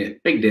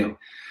cricket, big deal.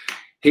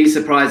 He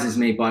surprises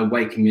me by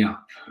waking me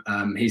up.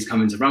 He's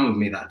coming to run with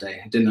me that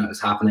day. I didn't know it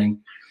was happening.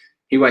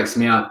 He wakes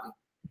me up,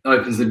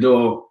 opens the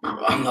door.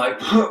 I'm like,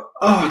 oh,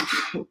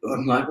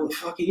 I'm like, what the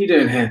fuck are you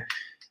doing here?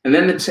 And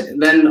then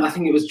I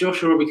think it was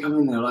Josh or Robbie come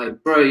in there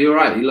like, bro, you're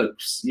right. You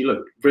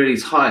look really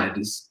tired.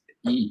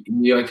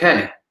 You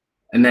okay?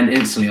 And then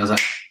instantly I was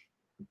like,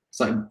 it's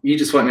like, you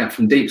just woke me up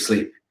from deep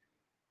sleep.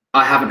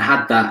 I haven't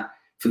had that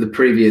for the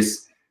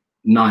previous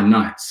 9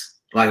 nights.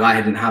 Like I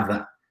didn't have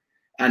that.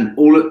 And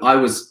I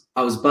was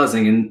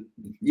buzzing, and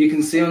you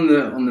can see on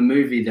the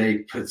movie they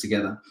put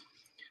together,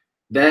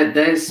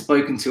 they're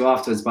spoken to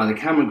afterwards by the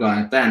camera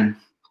guy, Ben,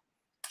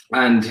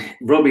 and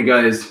Robbie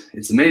goes,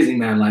 it's amazing,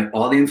 man, like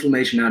all the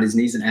inflammation out his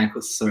knees and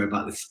ankles. Sorry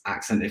about this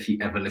accent if you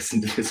ever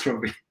listen to this,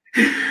 Robbie.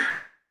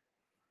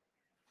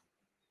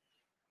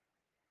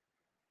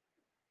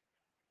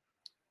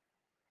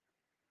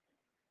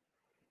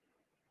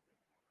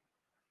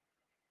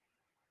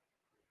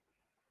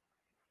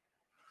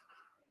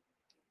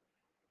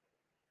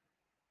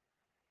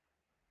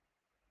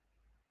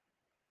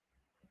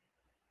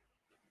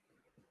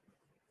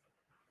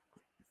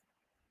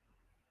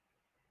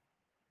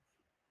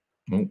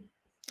 Oh,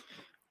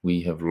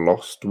 we have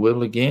lost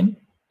Will again.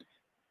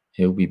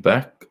 He'll be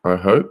back, I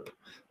hope.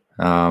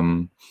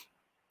 But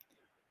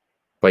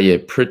yeah,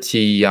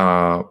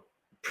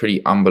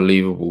 pretty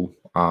unbelievable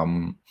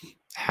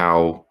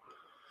how,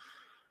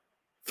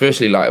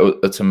 firstly, like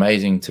it's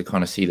amazing to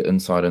kind of see the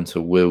insight into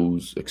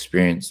Will's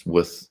experience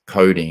with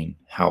codeine,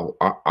 how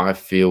I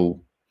feel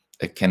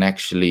it can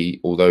actually,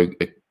 although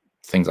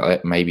things like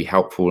that may be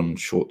helpful in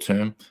short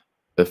term,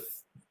 if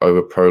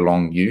over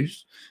prolonged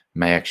use,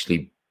 may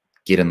actually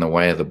get in the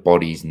way of the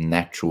body's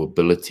natural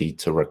ability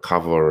to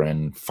recover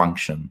and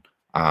function.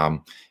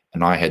 And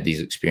I had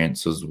these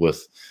experiences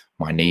with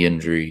my knee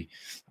injury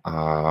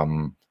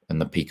in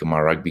the peak of my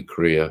rugby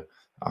career.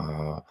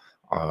 I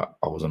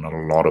was in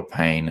a lot of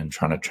pain and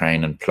trying to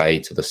train and play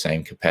to the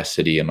same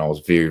capacity, and I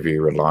was very, very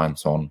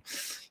reliant on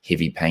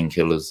heavy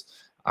painkillers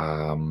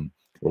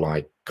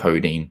like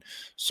codeine.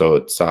 So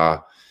it's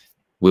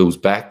Will's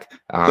back.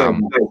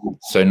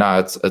 So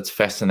no, it's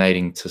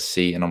fascinating to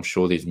see, and I'm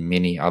sure there's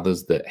many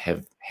others that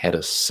have had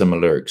a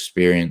similar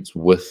experience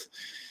with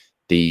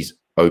these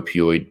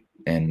opioid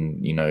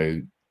and,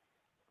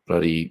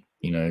 bloody,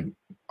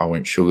 I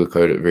won't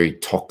sugarcoat it, very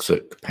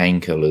toxic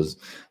painkillers.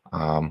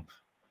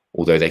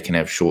 Although they can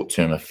have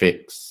short-term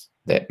effects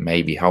that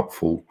may be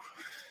helpful,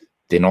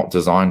 they're not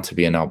designed to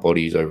be in our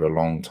bodies over a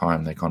long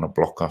time. They kind of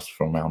block us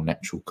from our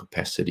natural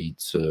capacity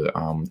to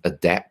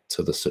adapt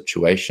to the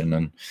situation.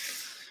 And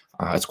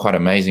it's quite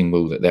amazing,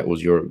 Will, that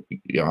was your,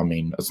 I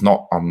mean,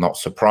 I'm not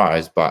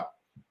surprised, but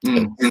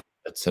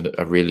it's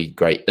a really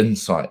great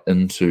insight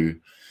into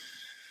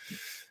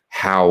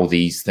how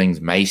these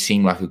things may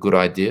seem like a good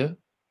idea.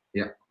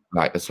 Yeah.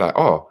 Like, it's like,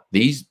 oh,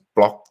 these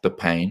block the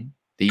pain.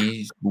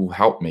 These will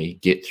help me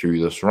get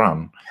through this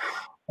run.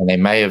 And they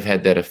may have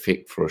had that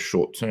effect for a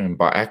short term,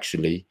 but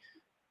actually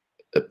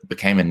it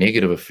became a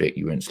negative effect.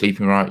 You weren't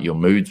sleeping right. Your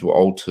moods were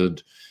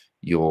altered.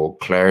 Your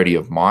clarity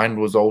of mind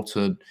was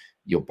altered.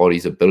 Your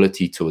body's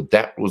ability to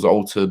adapt was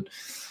altered.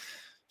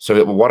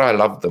 So what I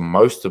love the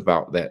most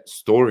about that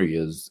story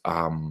is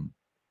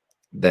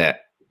that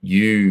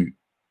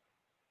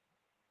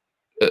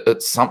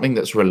it's something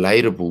that's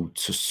relatable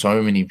to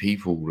so many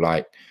people.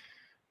 Like,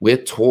 we're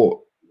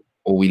taught,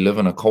 or we live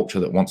in a culture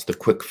that wants the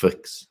quick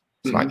fix.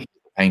 It's like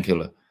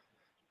painkiller,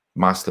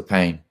 master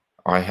pain.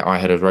 I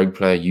had a rogue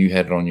player, you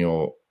had it on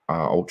your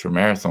ultra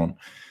marathon,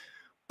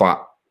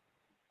 but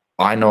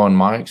I know in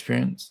my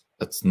experience,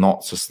 it's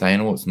not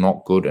sustainable, it's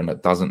not good, and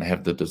it doesn't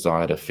have the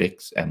desired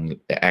effects, and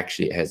it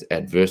actually has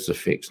adverse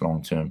effects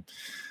long term.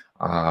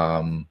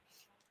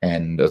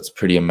 And it's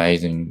pretty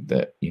amazing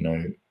that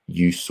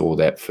you saw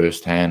that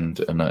firsthand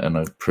in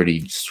a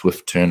pretty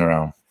swift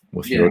turnaround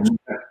with your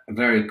a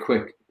very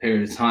quick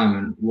period of time.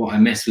 And what I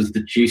missed was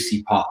the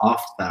juicy part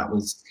after that.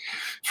 Was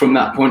from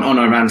that point on,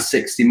 I ran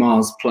 60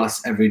 miles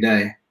plus every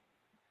day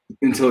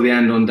until the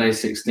end on day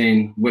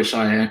 16, which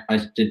I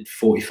did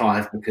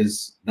 45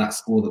 because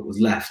that's all that was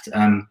left.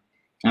 And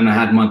I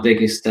had my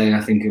biggest day,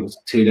 I think it was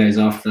 2 days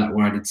after that,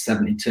 where I did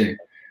 72.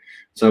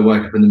 So I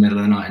woke up in the middle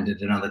of the night and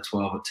did another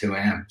 12 at 2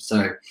 a.m.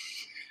 So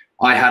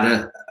I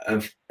had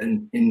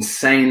an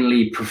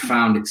insanely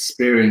profound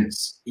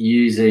experience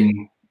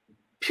using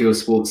Pure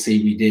Sport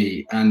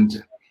CBD.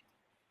 And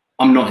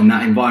I'm not in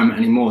that environment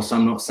anymore. So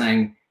I'm not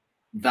saying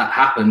that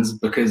happens,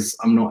 because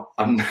I'm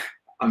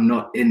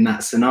not in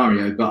that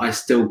scenario, but I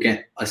still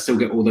get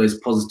all those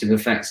positive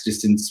effects,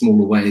 just in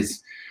smaller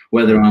ways,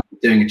 whether I'm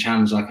doing a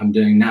challenge like I'm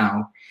doing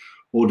now,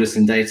 or just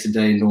in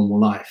day-to-day normal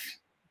life.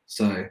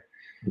 So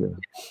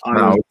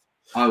yeah.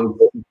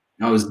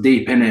 I was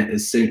deep in it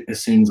as soon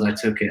as I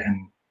took it,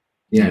 and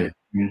yeah,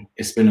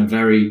 it's been a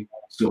very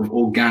sort of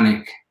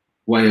organic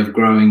way of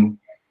growing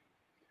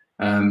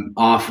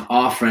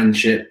our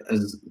friendship,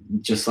 as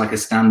just like a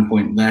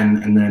standpoint then,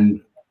 and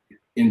then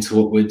into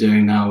what we're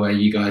doing now, where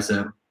you guys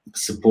are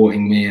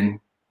supporting me, and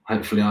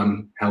hopefully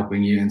I'm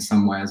helping you in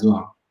some way as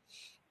well.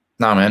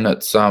 No, man,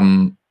 it's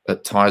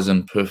it ties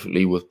in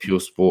perfectly with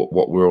Pure Sport,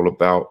 what we're all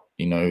about.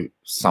 You know,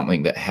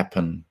 something that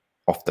happened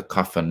off the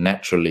cuff and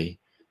naturally.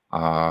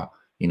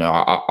 You know,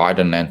 I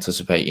didn't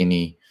anticipate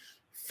any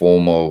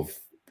form of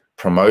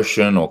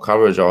promotion or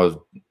coverage.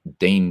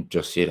 Dean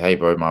just said, "Hey,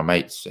 bro, my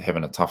mate's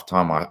having a tough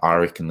time. I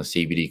reckon the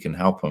CBD can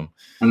help him."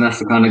 And that's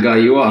the kind of guy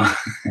you are.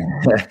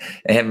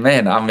 And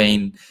man, I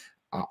mean,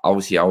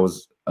 obviously I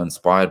was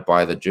inspired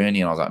by the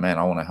journey, and I was like, man,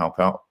 I want to help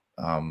out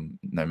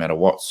no matter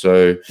what.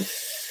 So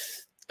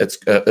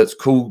it's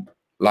cool.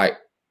 Like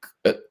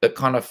it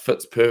kind of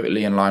fits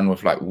perfectly in line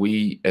with, like,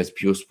 we as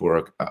Pure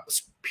Sport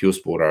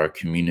are a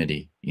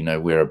community. You know,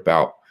 we're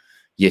about,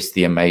 yes,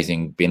 the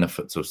amazing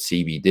benefits of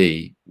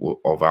CBD,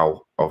 of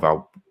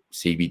our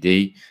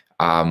CBD,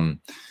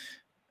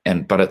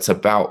 but it's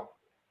about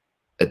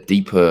a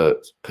deeper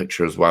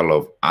picture as well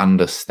of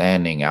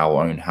understanding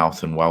our own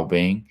health and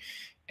well-being,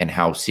 and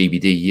how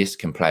CBD, yes,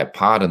 can play a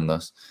part in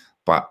this,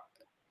 but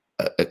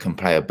it can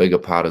play a bigger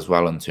part as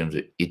well in terms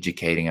of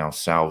educating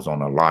ourselves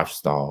on a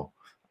lifestyle,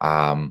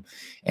 and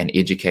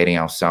educating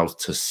ourselves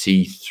to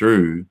see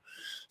through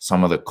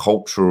some of the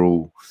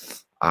cultural,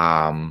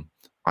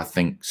 I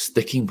think,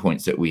 sticking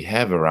points that we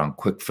have around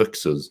quick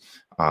fixes.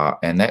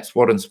 And that's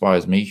what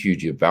inspires me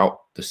hugely about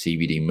the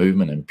CBD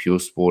movement and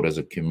Pure Sport as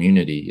a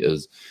community.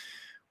 Is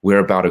we're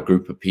about a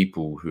group of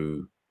people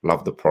who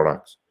love the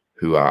products,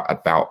 who are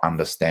about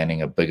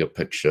understanding a bigger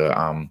picture,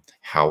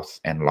 health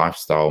and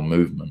lifestyle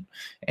movement.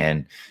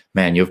 And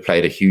man, you've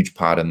played a huge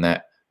part in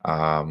that.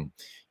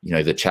 You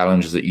know, the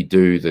challenges that you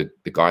do, the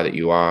guy that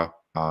you are,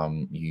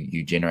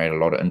 you generate a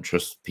lot of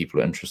interest. People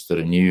are interested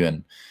in you,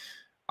 and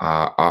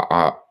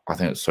I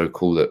think it's so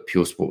cool that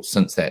Pure Sport,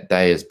 since that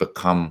day, has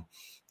become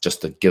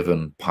just a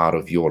given part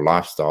of your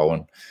lifestyle.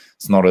 And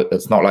it's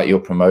not like you're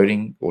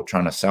promoting or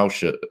trying to sell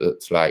shit.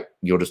 It's like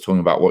you're just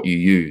talking about what you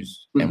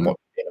use and what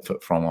you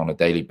benefit from on a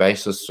daily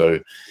basis. So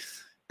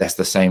that's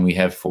the same we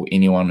have for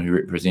anyone who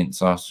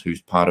represents us,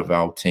 who's part of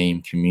our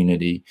team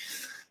community.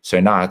 So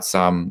no,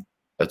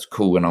 it's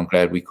cool, and I'm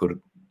glad we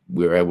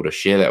were able to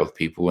share that with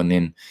people. And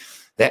then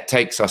that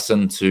takes us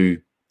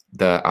into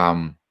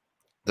the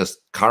this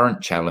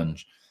current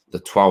challenge, the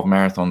 12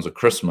 marathons of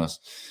Christmas.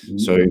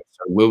 So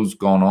Will's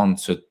gone on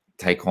to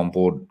take on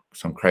board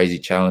some crazy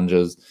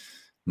challenges.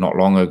 Not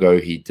long ago,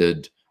 he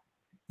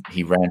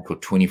ran for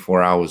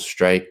 24 hours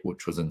straight,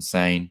 which was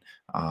insane.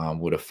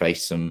 Would have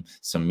faced some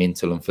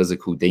mental and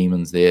physical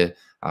demons there.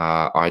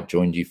 I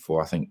joined you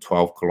for, I think,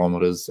 12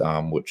 kilometers,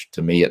 which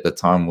to me at the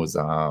time was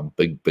a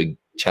big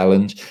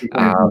challenge.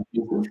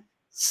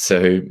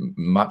 So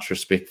much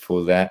respect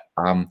for that.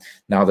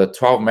 Now the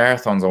 12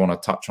 marathons I want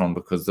to touch on,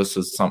 because this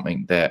is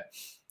something that,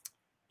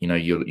 you know,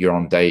 you're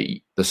on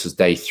this is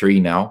day 3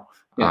 now.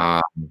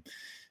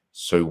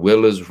 So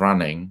Will is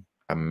running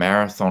a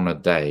marathon a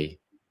day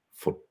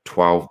for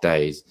 12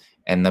 days,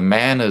 and the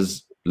man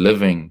is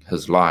living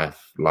his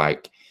life.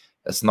 Like,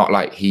 it's not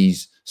like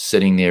he's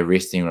sitting there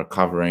resting,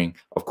 recovering.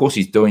 Of course,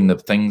 he's doing the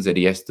things that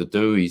he has to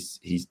do.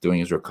 He's doing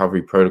his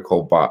recovery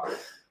protocol, but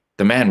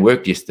the man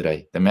worked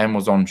yesterday. The man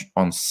was on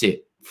set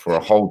for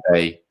a whole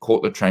day,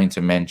 caught the train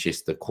to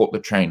Manchester, caught the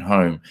train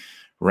home,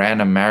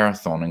 ran a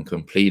marathon and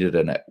completed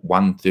it at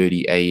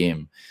 1:30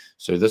 a.m.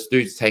 So this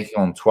dude's taking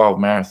on 12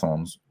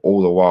 marathons,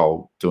 all the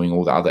while doing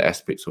all the other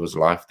aspects of his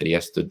life that he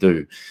has to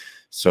do.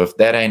 So if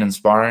that ain't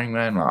inspiring,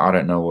 man, I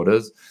don't know what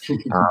is.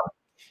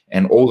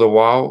 And all the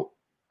while,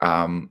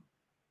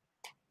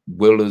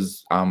 Will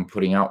is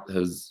putting out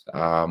his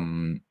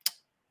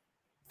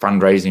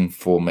fundraising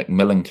for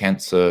Macmillan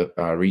Cancer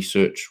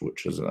Research,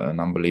 which is an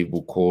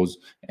unbelievable cause.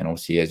 And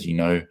obviously, as you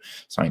know,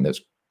 something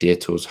that's dear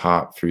to his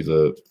heart through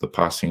the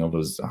passing of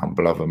his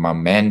beloved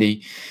mum,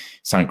 Mandy.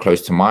 Something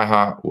close to my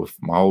heart with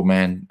my old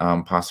man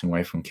passing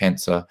away from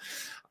cancer.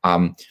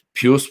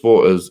 Pure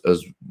Sport is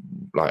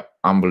like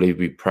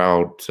unbelievably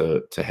proud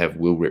to have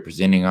Will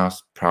representing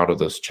us, proud of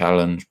this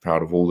challenge,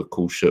 proud of all the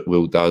cool shit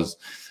Will does.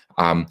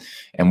 And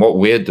what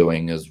we're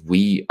doing is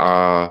we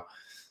are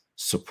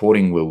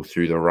supporting Will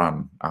through the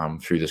run,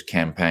 through this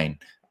campaign.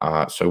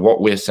 So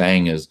what we're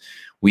saying is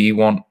we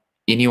want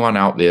anyone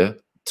out there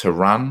to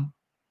run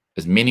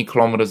as many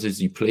kilometers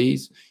as you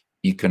please.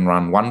 You can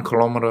run 1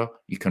 kilometer.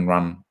 You can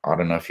run, I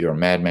don't know if you're a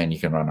madman, you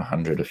can run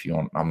 100 if you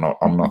want. I'm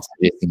not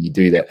suggesting you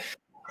do that.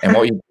 And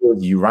what you do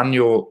is you run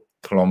your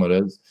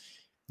kilometers,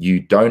 you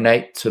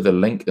donate to the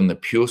link in the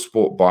Pure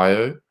Sport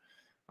bio.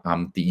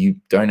 that you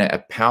donate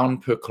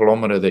 £1 per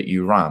kilometer that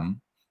you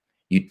run.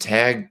 You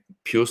tag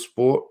Pure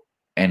Sport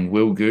and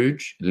Will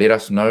GOODGE. Let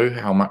us know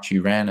how much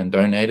you ran and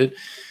donated.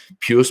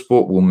 Pure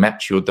Sport will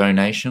match your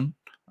donation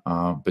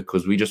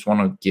because we just want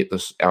to get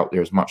this out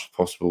there as much as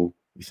possible.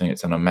 We think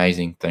it's an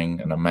amazing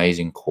thing, an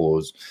amazing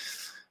cause.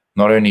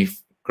 Not only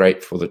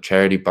great for the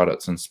charity, but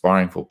it's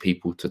inspiring for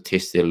people to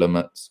test their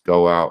limits,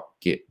 go out,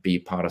 be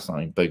part of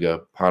something bigger,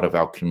 part of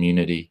our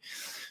community.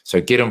 So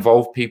get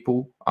involved,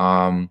 people.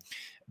 The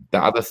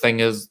other thing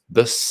is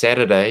this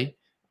Saturday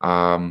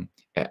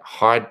at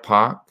Hyde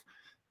Park,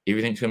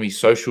 everything's going to be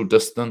social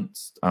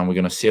distance. We're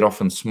going to set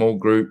off in small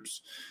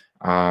groups.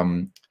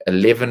 11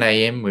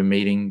 a.m. we're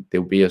meeting.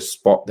 There'll be a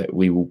spot that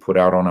we will put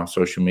out on our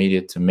social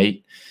media to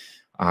meet.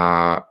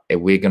 And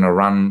we're going to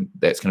run,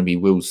 that's going to be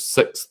Will's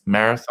 6th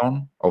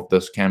marathon of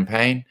this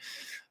campaign.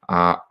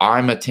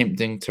 I'm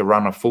attempting to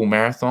run a full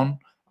marathon.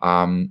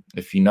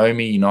 If you know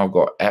me, you know I've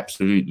got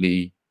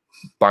absolutely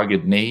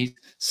buggered knees.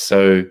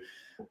 So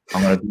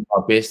I'm going to do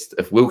my best.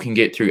 If Will can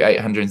get through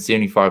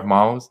 875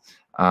 miles,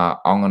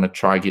 I'm going to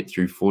try get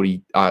through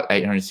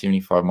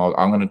 875 miles.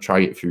 I'm going to try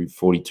get through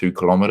 42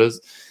 kilometers.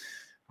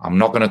 I'm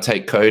not going to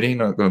take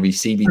codeine. I'm going to be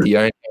CBD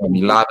only. I'm going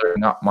to be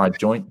lathering up my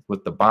joint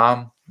with the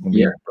balm. I'm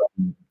going to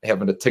be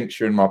having a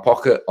tincture in my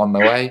pocket on the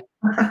way.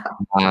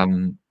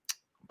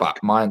 But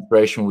my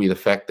inspiration will be the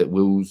fact that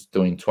Will's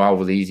doing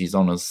 12 of these. He's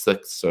on his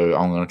 6th, so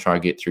I'm going to try to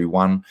get through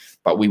one.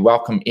 But we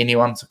welcome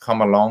anyone to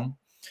come along.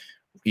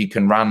 You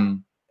can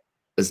run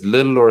as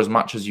little or as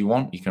much as you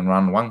want. You can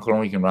run 1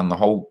 kilometer. You can run the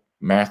whole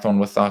marathon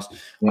with us.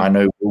 I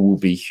know we will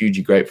be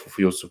hugely grateful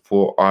for your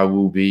support. I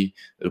will be.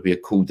 It'll be a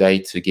cool day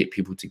to get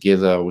people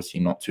together, obviously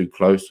not too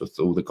close with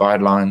all the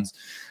guidelines.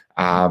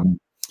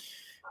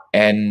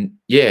 And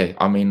yeah,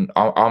 I mean,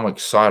 I'm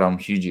excited. I'm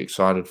hugely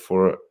excited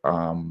for it.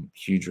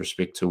 Huge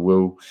respect to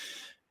Will.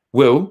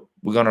 Will,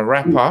 we're going to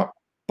wrap up,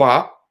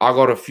 but I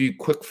got a few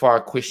quick fire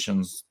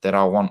questions that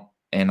I want,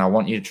 and I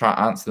want you to try and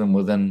answer them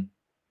within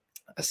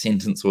a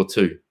sentence or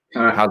two.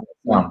 All right. How's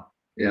that sound?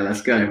 Yeah,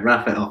 let's go.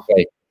 Wrap it off.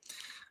 Okay.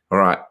 All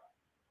right.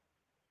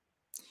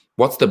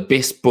 What's the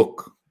best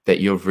book that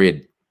you've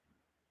read?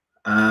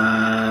 One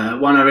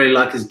I really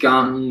like is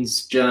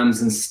Guns,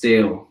 Germs, and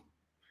Steel.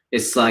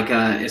 It's like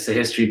it's a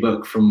history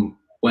book from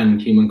when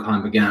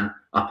humankind began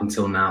up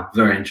until now.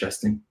 Very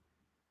interesting.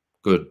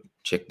 Good.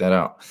 Check that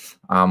out.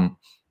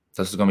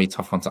 This is going to be a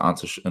tough one to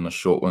answer in a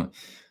short one.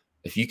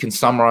 If you can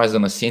summarize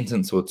in a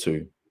sentence or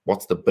two,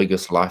 what's the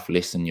biggest life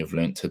lesson you've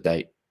learned to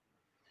date?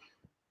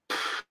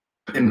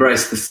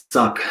 Embrace the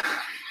suck.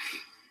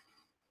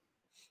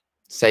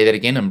 Say that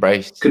again.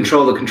 Embrace.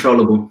 Control the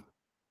controllable.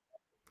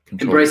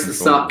 Embrace the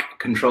suck.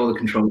 Control the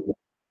controllable.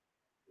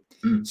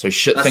 So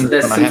shit That's things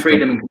there's gonna some happen.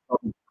 freedom and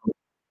control.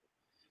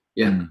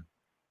 Yeah.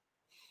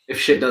 If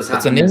shit does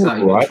happen, it's out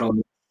of your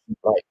control.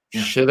 Like,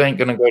 shit ain't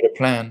gonna go to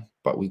plan,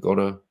 but we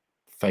gotta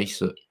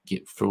face it,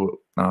 get through it.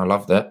 No, I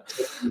love that.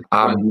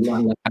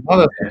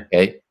 Another thing,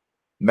 okay,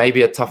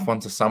 maybe a tough one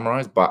to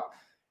summarize, but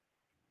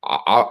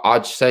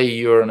I'd say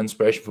you're an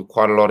inspiration for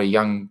quite a lot of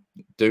young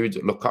dudes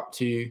that look up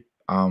to you.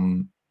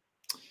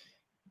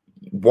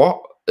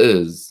 What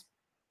is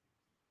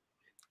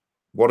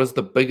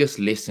the biggest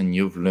lesson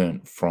you've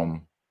learned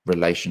from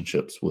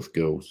relationships with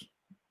girls?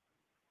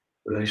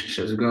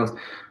 Relationships with girls.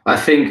 I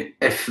think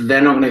if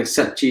they're not going to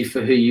accept you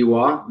for who you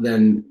are,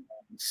 then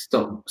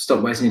stop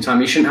wasting your time.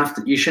 You shouldn't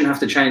have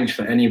to change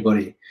for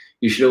anybody.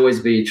 You should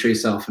always be your true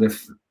self. And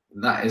if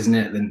that isn't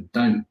it,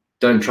 then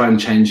don't try and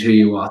change who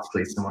you are to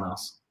please someone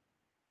else.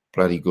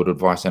 Bloody good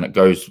advice, and it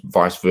goes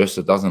vice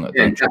versa, doesn't it?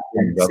 Yeah,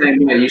 exactly.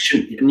 Same way. You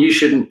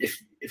shouldn't.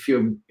 If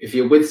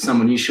you're with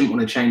someone, you shouldn't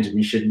want to change them.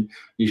 You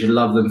should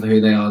love them for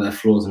who they are, their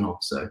flaws and all.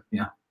 So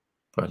yeah.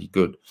 Bloody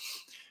good.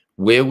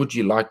 Where would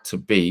you like to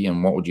be,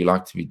 and what would you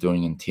like to be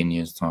doing in 10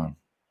 years' time?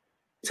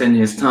 10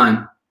 years'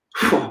 time.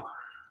 I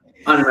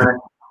don't know.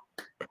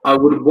 I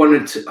would have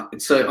wanted to.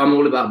 So I'm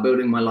all about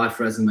building my life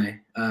resume.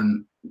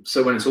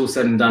 So when it's all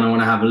said and done, I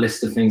want to have a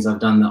list of things I've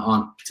done that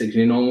aren't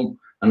particularly normal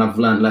and I've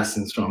learned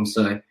lessons from.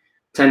 So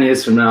 10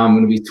 years from now, I'm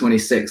going to be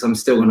 26. I'm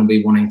still going to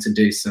be wanting to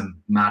do some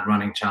mad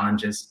running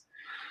challenges.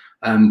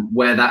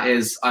 Where that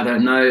is, I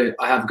don't know.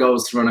 I have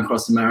goals to run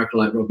across America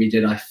like Rugby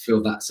did. I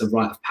feel that's a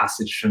rite of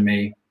passage for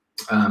me.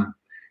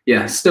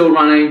 Yeah, still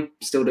running,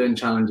 still doing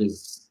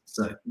challenges.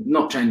 So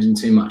not changing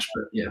too much,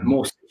 but yeah,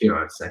 more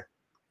secure, I'd say.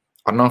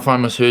 I don't know if I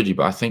misheard you,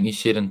 but I think you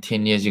said in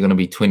 10 years you're going to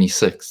be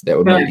 26. That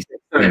would make you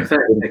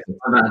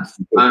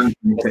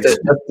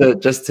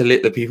just to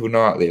let the people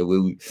know out there,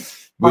 Will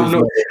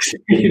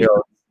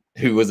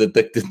who was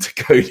addicted to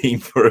codeine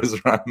for his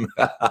run.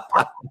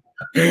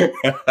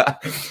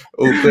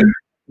 All good.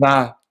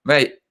 Nah,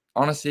 mate,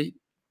 honestly,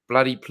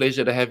 bloody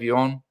pleasure to have you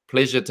on.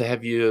 Pleasure to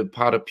have you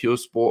part of Pure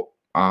Sport.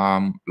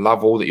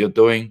 Love all that you're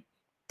doing.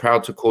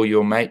 Proud to call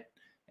you a mate.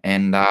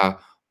 And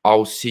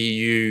I'll see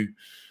you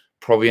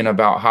probably in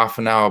about half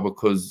an hour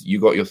because you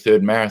got your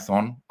 3rd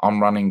marathon.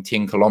 I'm running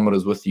 10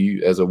 kilometers with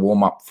you as a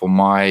warm-up for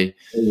my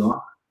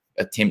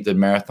attempted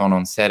marathon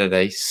on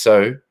Saturday.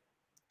 So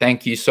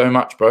thank you so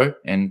much, bro.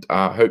 And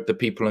I hope the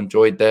people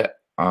enjoyed that.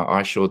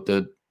 I sure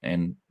did,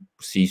 and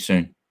see you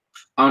soon.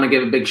 I want to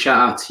give a big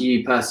shout out to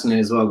you personally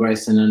as well,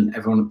 Grayson, and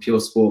everyone at Pure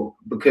Sport,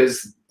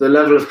 because the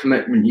level of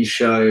commitment you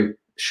show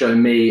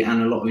me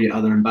and a lot of your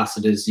other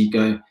ambassadors, you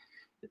go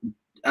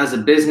as a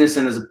business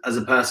and as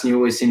a person, you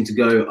always seem to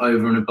go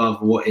over and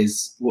above what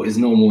is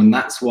normal, and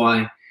that's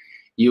why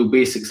you'll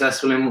be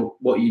successful in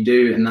what you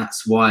do, and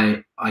that's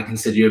why I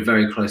consider you a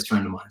very close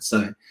friend of mine.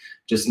 So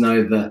just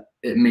know that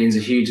it means a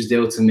huge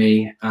deal to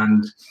me,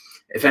 and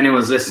if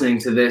anyone's listening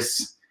to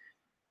this,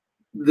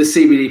 the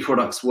CBD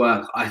products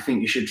work. I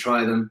think you should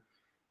try them.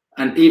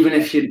 And even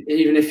if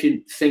you're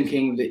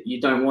thinking that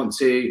you don't want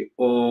to,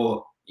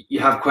 or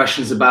you have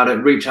questions about it,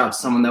 reach out to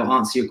someone. They'll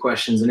answer your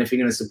questions. And if you're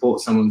going to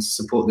support someone,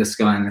 support this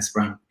guy and this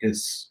brand,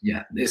 because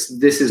yeah, this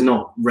is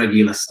not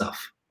regular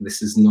stuff.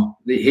 He's not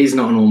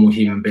a normal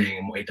human being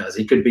in what he does.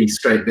 He could be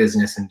straight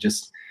business and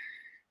just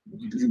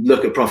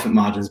look at profit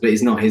margins, but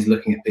he's not. He's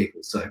looking at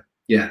people. So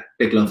yeah,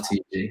 big love to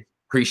you, G.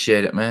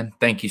 Appreciate it, man.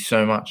 Thank you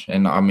so much.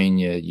 And I mean,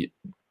 yeah,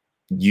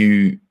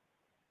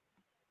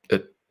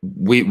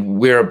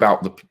 we're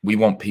about we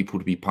want people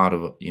to be part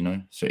of it, you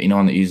know. So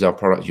anyone that uses our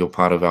products, you're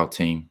part of our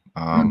team.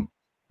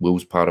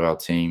 Will's part of our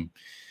team.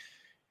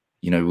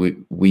 You know,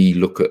 we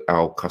look at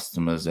our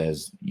customers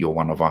as you're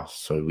one of us.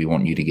 So we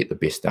want you to get the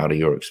best out of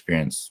your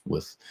experience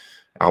with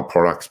our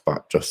products,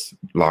 but just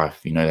life.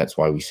 You know, that's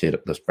why we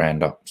set this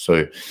brand up.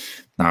 So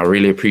I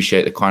really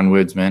appreciate the kind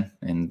words, man.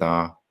 And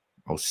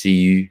I'll see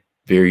you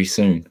very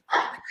soon.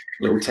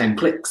 Little 10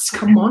 clicks.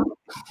 Come on.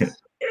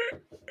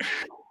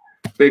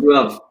 Big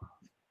love.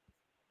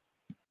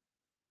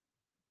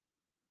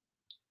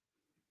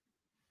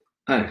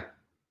 Oh.